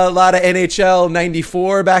of NHL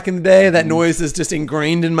 '94 back in the day. That noise is just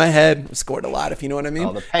ingrained in my head. I scored a lot, if you know what I mean.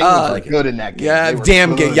 Oh, the Penguins are good in that game. Yeah,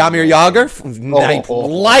 damn good. Yamir Yager,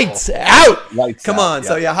 lights out. Come on. Yeah.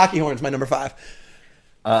 So yeah, hockey horn's my number 5.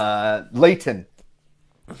 Leighton.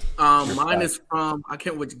 Mine is from I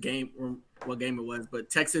can't remember what game it was, but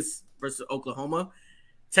Texas versus Oklahoma.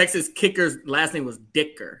 Texas kicker's last name was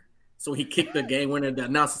Dicker. So he kicked the game winner. The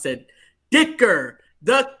announcer said, "Dicker,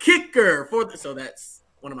 the kicker." So that's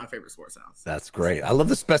one of my favorite sports sounds. That's great. I love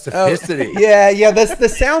the specificity. Yeah. That's the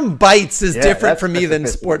sound bites is different for me than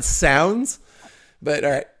sports sounds. But all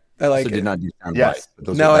right, I like it. Did not do sound bites.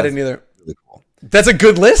 No, I didn't either. Really cool. That's a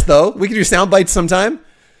good list, though. We can do sound bites sometime.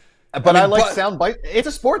 But I like sound bite. It's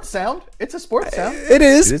a sports sound. It's a sports sound. It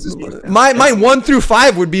is. My 1 through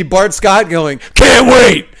 5 would be Bart Scott going, "Can't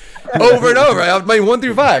wait." Over and over. I have my 1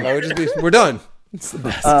 through 5. I would just be, we're done. It's the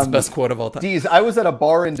best. It's the best quote of all time. Geez, I was at a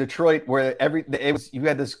bar in Detroit where you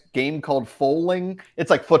had this game called Foaling. It's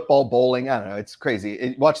like football, bowling. I don't know. It's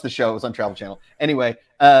crazy. Watch the show. It was on Travel Channel. Anyway,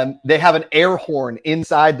 they have an air horn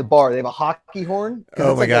inside the bar. They have a hockey horn.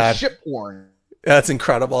 Oh my God. A ship horn. That's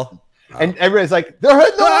incredible. And everybody's like, they're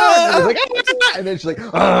hitting the horn. And, like, ah! And then she's like,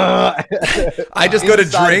 ah! I just go to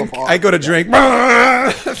drink. I go to drink.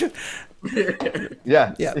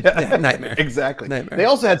 Yeah, nightmare. Exactly. Nightmare. They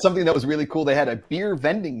also had something that was really cool. They had a beer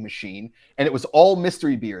vending machine, and it was all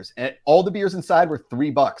mystery beers, and all the beers inside were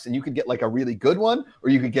 $3, and you could get like a really good one, or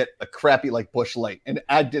you could get a crappy like Busch Light. And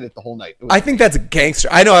I did it the whole night. I think that's gangster.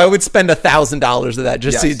 I know. I would spend $1,000 of that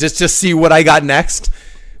just see what I got next.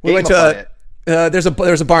 We went to there's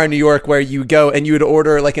a bar in New York where you go and you would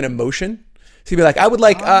order like an emotion. So you'd be like, I would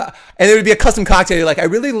like, and it would be a custom cocktail. You're like, I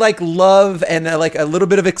really like love and like a little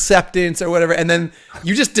bit of acceptance or whatever. And then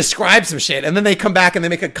you just describe some shit. And then they come back and they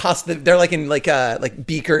make a custom. They're like in like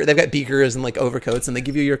beaker. They've got beakers and like overcoats, and they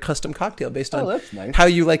give you your custom cocktail based on how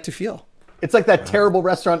you like to feel. It's like that terrible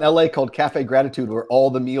restaurant in LA called Cafe Gratitude, where all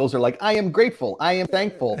the meals are like, I am grateful, I am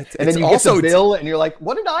thankful. And then you get the bill and you're like,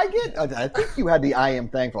 what did I get? I think you had the I am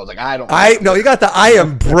thankful. I was like, I don't know. No, you got the I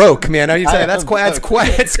am broke, man. Are you saying that's quite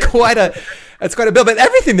a bill, but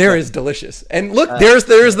everything there is delicious. And look, there's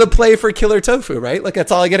the play for killer tofu, right? Like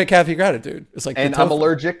that's all I get at Cafe Gratitude. It's like, and I'm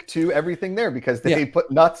allergic to everything there because they put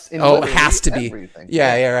nuts in. Oh, it has to be. Everything.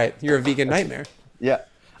 Yeah, right. You're a vegan nightmare. Yeah.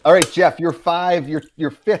 All right, Jeff, your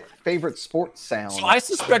 5th favorite sports sound. So I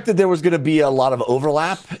suspected there was going to be a lot of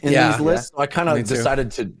overlap in these lists. So I kind of decided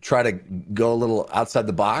to try to go a little outside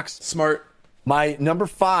the box. Smart. My number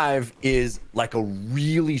 5 is like a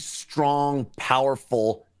really strong,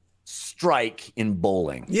 powerful strike in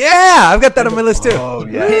bowling. Yeah, I've got that on my list too. Oh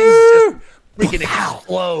yeah, just freaking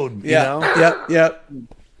explode. Yeah, you know? Yep.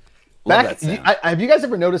 Have you guys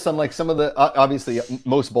ever noticed on like some of the obviously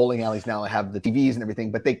most bowling alleys now have the TVs and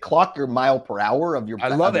everything, but they clock your mile per hour of your. I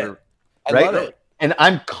love it. Right? I love it. And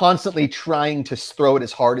I'm constantly trying to throw it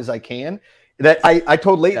as hard as I can. That I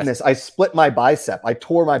told Leighton this. I split my bicep. I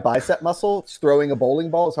tore my bicep muscle throwing a bowling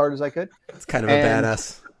ball as hard as I could. It's kind of a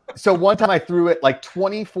badass. So one time I threw it like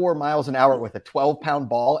 24 miles an hour with a 12-pound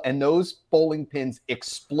ball, and those bowling pins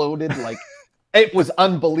exploded like it was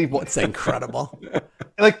unbelievable. It's incredible.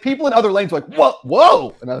 Like people in other lanes were like,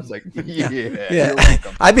 whoa. And I was like, yeah.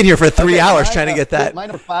 I've been here for 3 hours trying to get that. My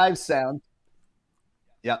number 5 sound.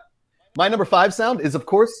 Yeah. My number 5 sound is, of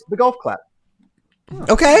course, the golf clap.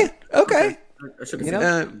 Okay.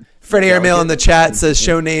 Freddie Airmail in the chat says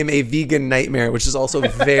show name a vegan nightmare, which is also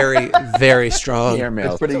very, very strong.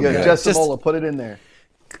 It's pretty good. Just put it in there.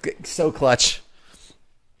 So clutch.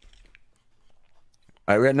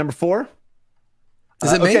 All right, we're at number 4.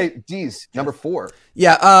 Is it me? Okay, geez, number 4.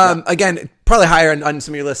 Yeah. Again, probably higher on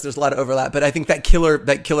some of your lists. There's a lot of overlap, but I think that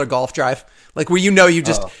killer golf drive, like where you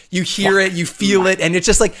hear it, you feel it, and it's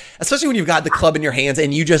just like, especially when you've got the club in your hands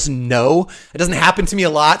and you just know. It doesn't happen to me a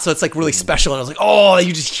lot, so it's like really special. And I was like, oh,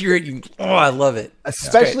 you just hear it. I love it.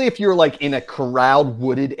 Especially if you're like in a corralled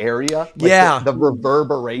wooded area. Like the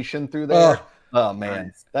reverberation through there. Oh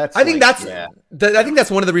man, I think that's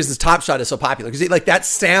one of the reasons Top Shot is so popular, because like that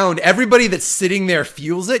sound, everybody that's sitting there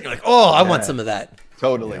feels it. You're like, oh, I want some of that.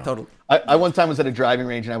 Totally. I one time was at a driving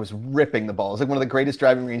range and I was ripping the ball. It was like one of the greatest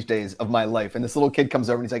driving range days of my life. And this little kid comes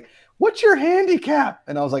over and he's like, "What's your handicap?"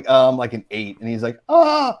 And I was like, I'm like an 8. And he's like,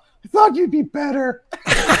 "Oh, I thought you'd be better."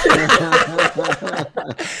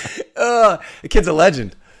 The kid's a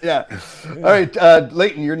legend. Yeah. All right,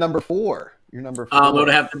 Leighton, you're number 4. Your number 4. It would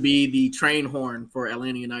have to be the train horn for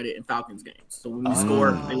Atlanta United and Falcons games. So when we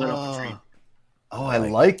score, they let off the train. Oh, I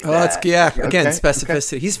like that. Oh, it's again Okay,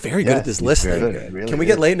 specificity. He's very good at this listing. Really Can we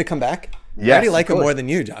get Leighton to come back? Yes, I already like of him more course. than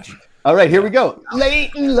you, Josh. All right, here we go.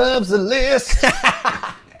 Leighton loves a list.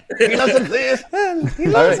 He loves a list. He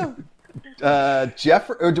loves him. Jeff,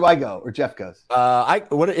 or do I go? Or Jeff goes?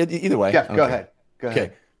 Either way. Jeff, go ahead. Go ahead.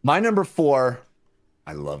 Okay. My number 4.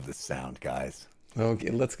 I love this sound, guys. Okay,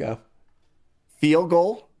 let's go. Field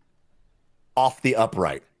goal off the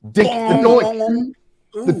upright. The doink.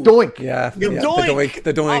 The doink. Yeah. The yeah, doink.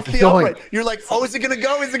 The doink. Off the upright. You're like, oh, is it gonna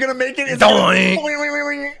go? Is it gonna make it? Is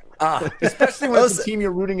Doink. Especially when it's the team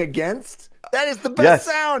you're rooting against. That is the best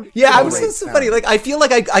sound. Yeah, I Great was so sound. funny. Like I feel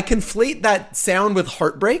like I conflate that sound with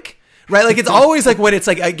heartbreak. Right, like it's always like when it's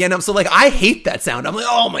like again. I'm so like I hate that sound. I'm like,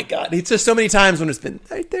 oh my god, it's just so many times when it's been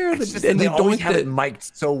right there, It's just, and they you always doinked have it it.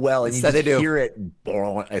 mic'd so well, and you That just they do. hear it.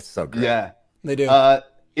 It's so great. Yeah. They do.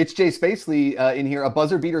 It's Jay Spacely in here. A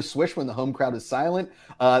buzzer beater swish when the home crowd is silent.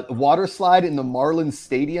 Water slide in the Marlins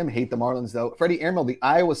Stadium. Hate the Marlins though. Freddie Airmail, the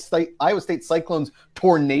Iowa State Cyclones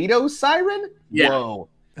tornado siren. Yeah. Whoa.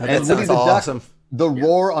 That And sounds Woody the Duck, awesome. the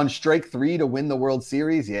roar on strike 3 to win the World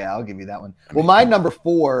Series. Yeah, I'll give you that one. Well, my number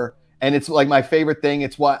 4, and it's like my favorite thing.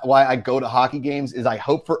 It's why I go to hockey games is I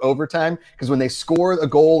hope for overtime, because when they score a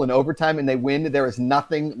goal in overtime and they win, there is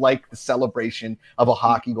nothing like the celebration of a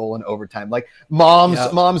hockey goal in overtime. Like moms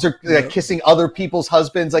are kissing other people's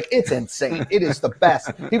husbands. Like it's insane. It is the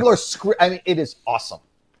best. People are I mean, it is awesome.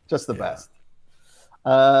 Just the best.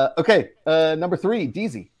 Okay. Number 3,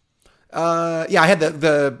 DZ. Yeah, I had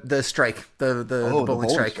the strike, the bowling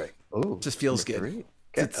strike. Oh, Just feels good.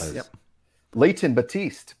 Yep. Leighton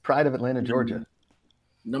Batiste, Pride of Atlanta, Georgia.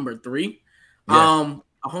 Number 3, Yeah.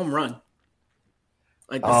 a home run.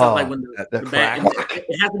 Like the sound, like when the bat, crack.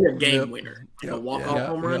 it has to be a game winner, like a walk-off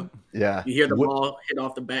home run. Yeah. You hear the ball hit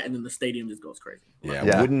off the bat, and then the stadium just goes crazy. Yeah.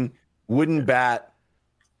 Yeah. Wooden bat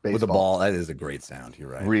with a Baseball. ball. That is a great sound. You're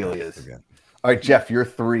right. Really That's is. so good. All right, Jeff, you're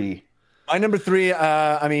 3. My number 3.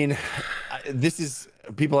 I mean, this is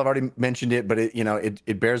people have already mentioned it, but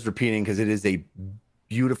it bears repeating because it is a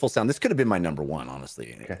beautiful sound. This could have been my number 1,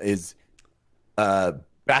 honestly. Okay. Is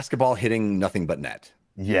basketball hitting nothing but net.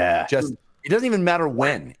 Yeah. Just it doesn't even matter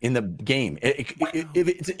when in the game. If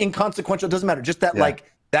it's inconsequential, it doesn't matter. Just that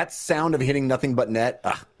that sound of hitting nothing but net.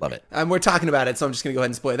 Love it. We're talking about it, so I'm just gonna go ahead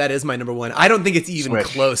and spoil it. That is my number 1. I don't think it's even Switch.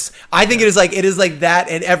 close. I think it is like that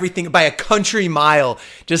and everything by a country mile.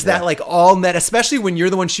 Just that like all net, especially when you're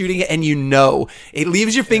the one shooting it and it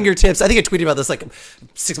leaves your fingertips. I think I tweeted about this like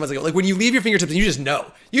 6 months ago. Like when you leave your fingertips and you just know,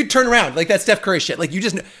 you turn around like that Steph Curry shit. Like you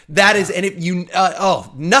just know that is, and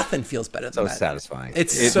nothing feels better than So that. satisfying.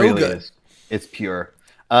 It really good. is. It's pure.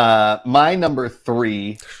 My number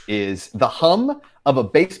 3 is the hum of a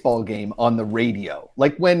baseball game on the radio.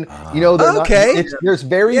 Like when, there's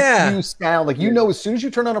very few sound. Like, as soon as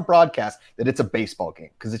you turn on a broadcast that it's a baseball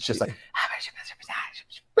game, because it's just like,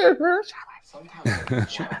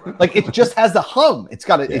 like it just has the hum. It's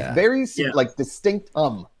got it's very like distinct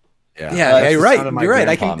hum. Yeah, you're right. You're right.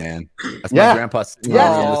 Grandpa, man. That's my grandpa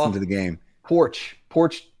listen to the game. Porch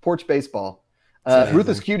baseball.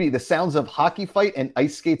 Ruthless Cutie, the sounds of hockey fight and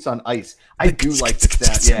ice skates on ice. I do like the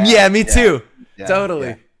sound. Yeah, me too. Yeah, Totally.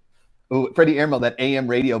 Yeah. Oh, Freddie Airmail, that AM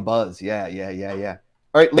radio buzz. Yeah.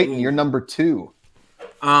 All right, Leighton, you're number 2.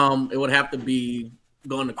 It would have to be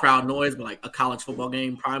going to crowd noise, but like a college football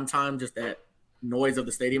game, prime time, just that noise of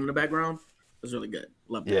the stadium in the background was really good.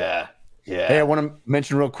 Love it. Yeah. Hey, I want to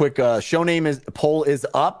mention real quick. Show name poll is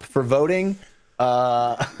up for voting.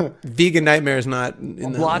 Vegan Nightmare is not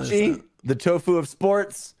in the Blotchy, the tofu of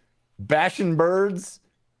sports, Bashin' Birds,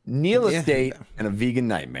 Neil Estate, and a vegan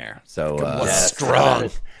nightmare. So strong.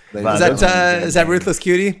 Is that Ruthless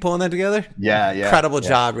Cutie pulling that together? Yeah. Incredible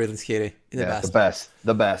job, Ruthless Cutie. You're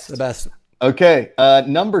The best. Okay.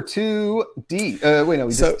 Number 2, D.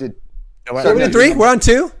 Just did. So we did 3. We're on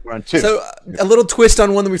 2. We're on 2. So a little twist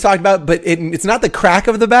on one that we've talked about, but it's not the crack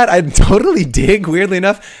of the bat. I totally dig, weirdly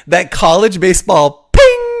enough, that college baseball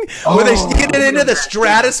ping when they get it into the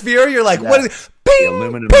stratosphere. You're like, what is it? Ping,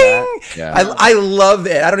 aluminum ping. bat. Yeah. I love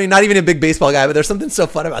it. Not even a big baseball guy, but there's something so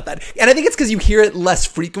fun about that. And I think it's because you hear it less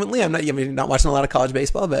frequently. I'm not watching a lot of college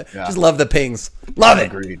baseball, but just love the pings. Love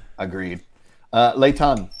it. Agreed.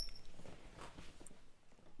 Leighton.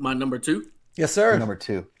 My number 2. Yes, sir. Number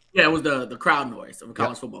 2. Yeah, it was the crowd noise of a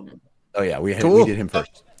college football game. Oh yeah, we did him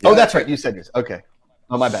first. Oh, that's right. You said yours. Okay.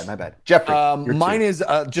 Oh, my bad. Jeffrey. Mine is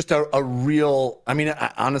just a real. I mean,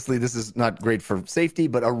 honestly, this is not great for safety,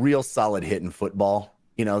 but a real solid hit in football.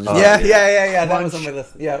 Just Yeah. That was on my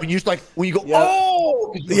list. Yeah. When you go,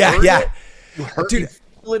 oh, yeah. You heard it,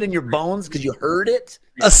 feel it in your bones because you heard it.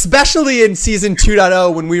 Especially in season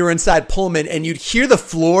 2.0 when we were inside Pullman and you'd hear the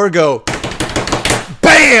floor go.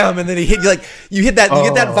 bam, and then he hit you hit that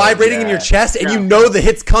vibrating in your chest, and you know the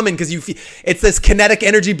hit's coming because it's this kinetic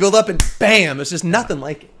energy build up, and bam, it's just nothing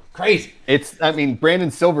like it. Crazy.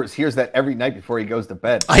 Brandon Silvers hears that every night before he goes to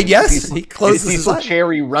bed. I guess he closes his eyes.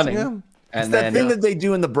 Cherry running. Yeah. And it's that thing that they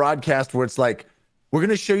do in the broadcast where it's like, we're going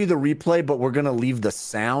to show you the replay, but we're going to leave the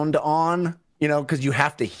sound on, because you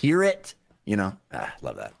have to hear it. Love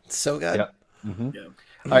that. So good. Yep. Mm-hmm. Yeah.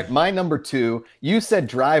 All right, my number 2. You said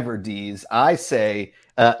driver D's. I say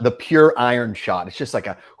the pure iron shot. It's just like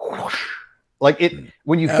a whoosh. Like it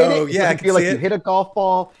when you hit it, yeah, you feel like you hit a golf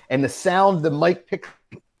ball, and the sound the mic picks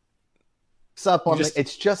up on it.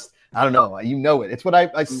 It's just, I don't know. It's what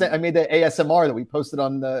I said. I made the ASMR that we posted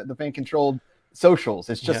on the fan controlled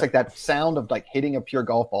socials. It's just like that sound of like hitting a pure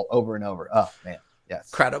golf ball over and over. Oh man,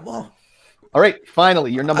 yes, incredible. All right,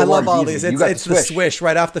 finally, your number 1. I love all these. It's the swish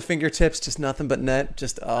right off the fingertips, just nothing but net.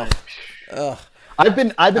 Just I've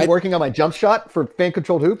been working on my jump shot for fan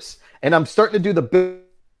controlled hoops, and I'm starting to do the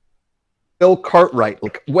Bill Cartwright,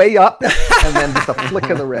 like way up, and then just a flick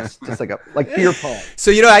of the wrist, just like beer pong.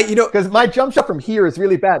 So because my jump shot from here is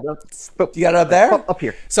really bad. You got it up there, up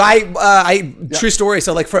here. So true story.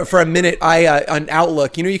 So like for a minute, I on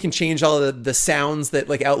Outlook, you can change all of the sounds that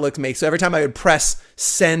like Outlook makes. So every time I would press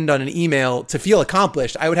send on an email to feel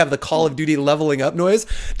accomplished, I would have the Call of Duty leveling up noise.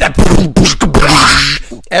 That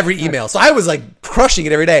every email. So I was like crushing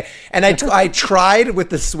it every day, and I tried with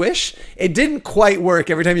the swish. It didn't quite work.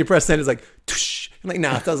 Every time you press send, it's like. I'm like,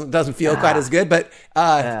 no, it doesn't feel quite as good, but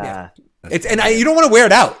it's you don't want to wear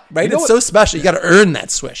it out, right? It's so special. You got to earn that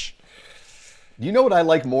swish. You know what I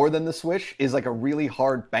like more than the swish is like a really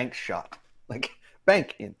hard bank shot, like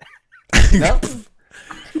bank in. No?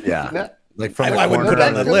 Yeah. No? Like from I wouldn't put it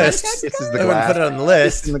on the list. This is the I wouldn't glass. put it on the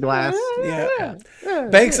list. This is the glass. Yeah.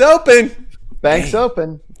 Bank's open. Bank's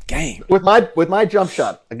open. Game. With my jump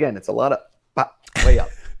shot again. It's a lot of way up.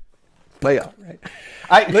 Right.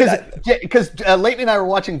 Because Leighton and I were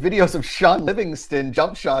watching videos of Sean Livingston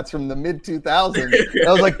jump shots from the mid 2000s.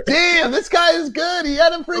 I was like, damn, this guy is good. He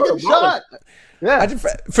had a freaking shot. Yeah.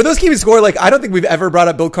 For those keeping score, like I don't think we've ever brought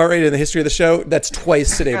up Bill Cartwright in the history of the show. That's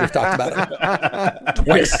twice today we've talked about it.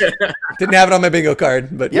 Twice. Didn't have it on my bingo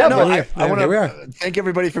card, but I want to thank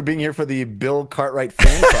everybody for being here for the Bill Cartwright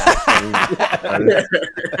fan cast.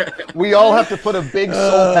 We all have to put a big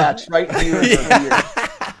soul patch right here.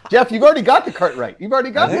 Jeff, you've already got the Cartwright. You've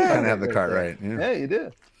already got I have the Cartwright. Yeah, you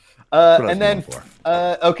did. And then,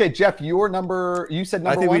 okay, Jeff, your number. You said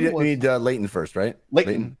number 1. I think we need Leighton first, right?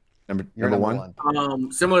 Leighton. Number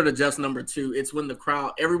one. Similar to Jeff's number 2, it's when the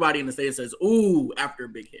crowd, everybody in the stadium says "ooh" after a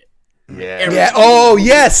big hit. Yeah. Oh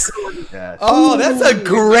yes. Oh, that's a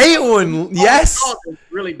great one. Yes.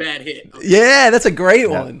 Really bad hit. Yeah, that's a great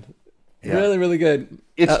one. Yeah. Really, really good.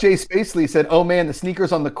 It's Jay Spacely said, "Oh man, the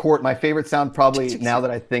sneakers on the court. My favorite sound, probably now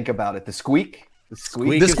that I think about it. The squeak. The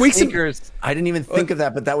squeak sneakers. I didn't even think of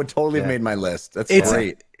that, but that would totally have made my list. That's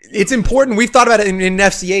great. It's important. We've thought about it in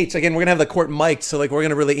FCH. Again, we're gonna have the court mic'd, so like we're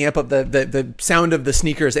gonna really amp up the sound of the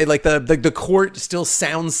sneakers. Like the court still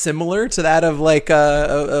sounds similar to that of like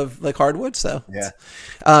hardwood. So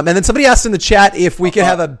and then somebody asked in the chat if we could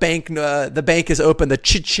have a bank. The bank is open. The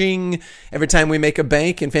cha-ching every time we make a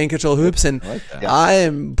bank in fan control hoops, and I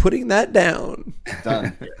am putting that down.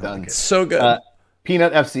 Done. So good.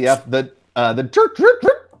 Peanut FCF. The drip drip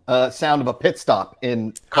drip. Sound of a pit stop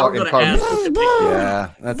in car. Yeah,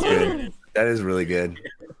 that's good. That is really good.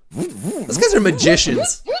 Those guys are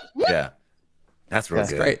magicians. Yeah, that's real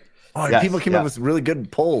good. Great. Oh, people came up with really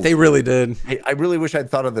good polls. They really did. I really wish I'd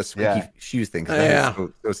thought of the squeaky shoes thing because that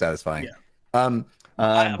was so satisfying. Yeah.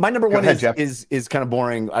 My number one is kind of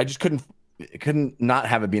boring. I just couldn't not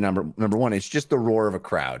have it be number one. It's just the roar of a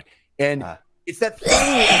crowd, and it's that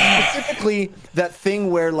thing, specifically that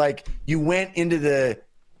thing where like you went into the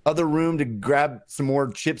other room to grab some more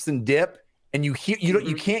chips and dip, and you can't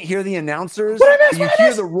hear the announcers. You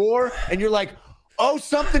hear the roar, and you're like, "Oh,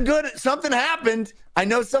 something good! Something happened! I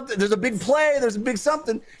know something. There's a big play. There's a big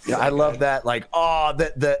something." Yeah, I love that. Like,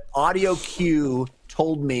 the audio cue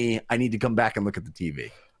told me I need to come back and look at the TV.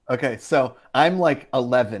 Okay, so I'm like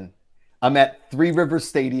 11. I'm at Three Rivers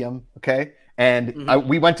Stadium. Okay. And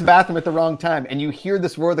we went to the bathroom at the wrong time, and you hear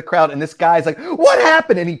this roar of the crowd, and this guy's like, "What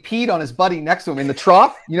happened?" And he peed on his buddy next to him in the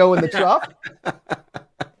trough. You know, in the trough.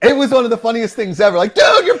 It was one of the funniest things ever. Like,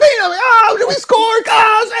 dude, you're peeing on me. Oh, did we score?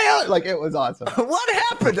 Oh, like it was awesome. What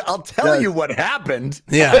happened? I'll tell you what happened.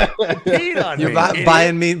 Yeah, peed on You're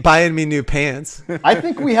buying me new pants. I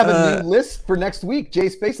think we have a new list for next week. Jay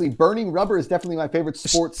Spacely, burning rubber is definitely my favorite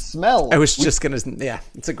sports smell. I was just gonna. Yeah,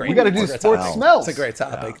 it's a great. We got to do sports smells. It's a great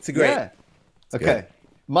topic. It's a great. Okay.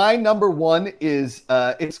 My number one is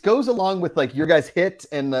it goes along with like your guys' hit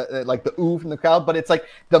and the like the ooh from the crowd, but it's like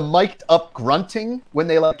the mic'd up grunting when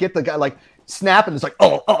they like get the guy like snap and it's like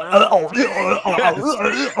and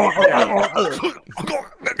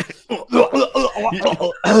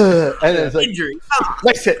it's like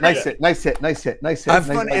nice hit.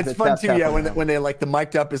 It's fun too, yeah. When they like the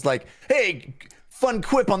mic'd up is like, hey, fun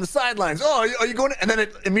quip on the sidelines. Oh, are you going? And then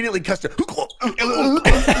it immediately cuts to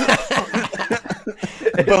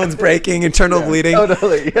bones breaking, internal bleeding.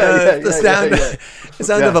 Totally. The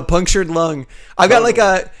sound of a punctured lung. I've got like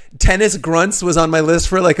a tennis grunts was on my list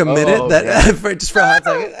for like a minute. Just for how it's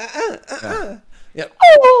like. Yep.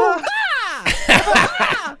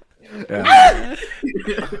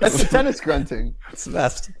 That's the tennis grunting. It's the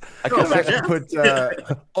best. I could put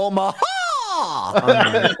Omaha.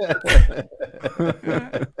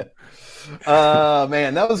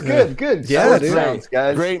 Man, that was good. Good. Yeah, sounds,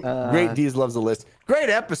 guys. Great. Deez loves the list. Great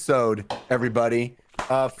episode, everybody.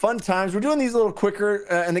 Fun times. We're doing these a little quicker,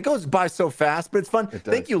 and it goes by so fast, but it's fun.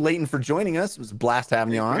 Thank you, Leighton, for joining us. It was a blast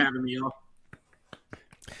having you on. For having me on.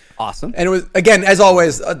 Awesome. And it was, again, as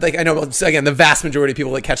always, like I know, again, the vast majority of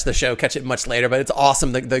people that catch the show catch it much later, but it's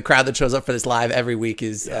awesome. The crowd that shows up for this live every week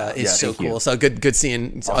is so cool. So good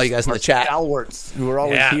seeing all you guys in the chat. Stalwarts who are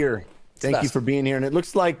always here. Thank you for being here. And it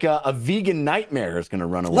looks like a vegan nightmare is going to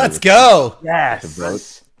run away. Let's go.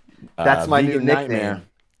 Yes. That's my new nightmare.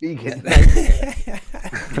 Vegan nightmare.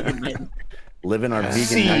 Living our vegan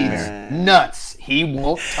Seeds, nightmare. nuts. He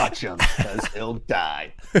won't touch them because he'll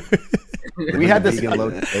die. We had this.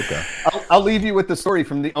 I'll leave you with the story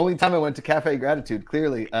from the only time I went to Cafe Gratitude.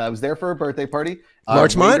 Clearly, I was there for a birthday party.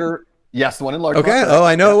 Larchmont? Yes, the one in Larchmont. Okay. Oh,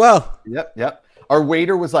 I know it well. Yep. Our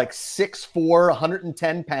waiter was like 6'4",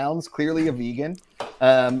 110 pounds, clearly a vegan.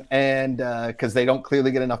 And because they don't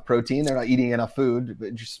clearly get enough protein, they're not eating enough food,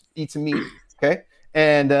 but just eat some meat. Okay.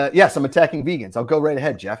 And yes, I'm attacking vegans. I'll go right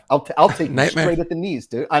ahead, Jeff. I'll take you straight at the knees,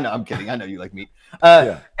 dude. I know, I'm kidding. I know you like meat.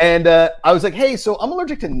 And I was like, hey, so I'm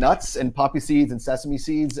allergic to nuts and poppy seeds and sesame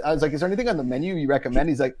seeds. I was like, is there anything on the menu you recommend?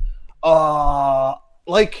 He's like,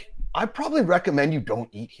 I probably recommend you don't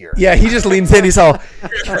eat here. Yeah, he just leans in. He's all,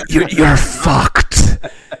 you're fucked.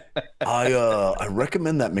 I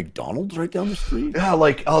recommend that McDonald's right down the street. Yeah,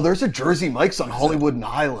 like, there's a Jersey Mike's on Hollywood and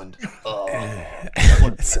Highland. That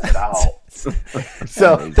would check it out.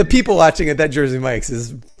 So the people watching at that Jersey Mike's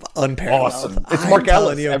is unparalleled. Awesome. It's Mark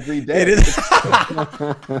Ellis every day. It is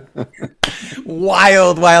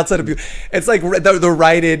wild set of people. It's like the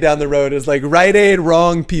Rite Aid down the road is like Rite Aid,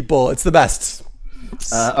 wrong people. It's the best.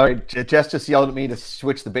 All right, Jess just yelled at me to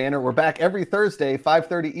switch the banner. We're back every Thursday,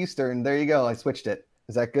 5:30 Eastern. There you go. I switched it.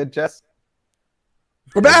 Is that good, Jess?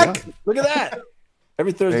 We're back. Look at that.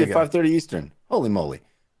 Every Thursday, 5:30 Eastern. Holy moly.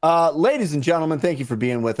 Ladies and gentlemen, thank you for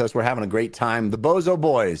being with us. We're having a great time. The Bozo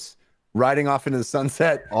Boys riding off into the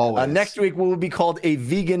sunset. Next week will be called a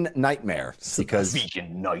vegan nightmare because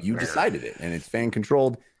you decided it and it's fan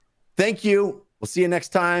controlled. Thank you. We'll see you next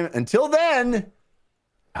time. Until then,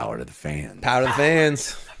 power to the fans. Power to the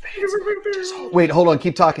fans. Wait, hold on.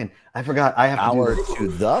 Keep talking. I forgot. I have power to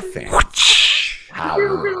the fans. Power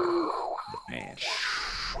to the fans.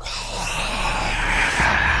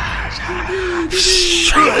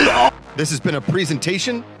 This has been a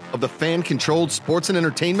presentation of the Fan Controlled Sports and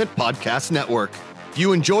Entertainment Podcast Network. If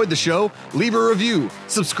you enjoyed the show, leave a review,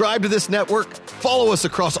 subscribe to this network, follow us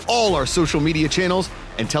across all our social media channels,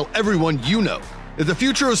 and tell everyone you know that the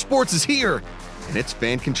future of sports is here, and it's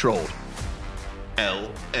fan controlled.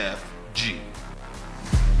 LFG.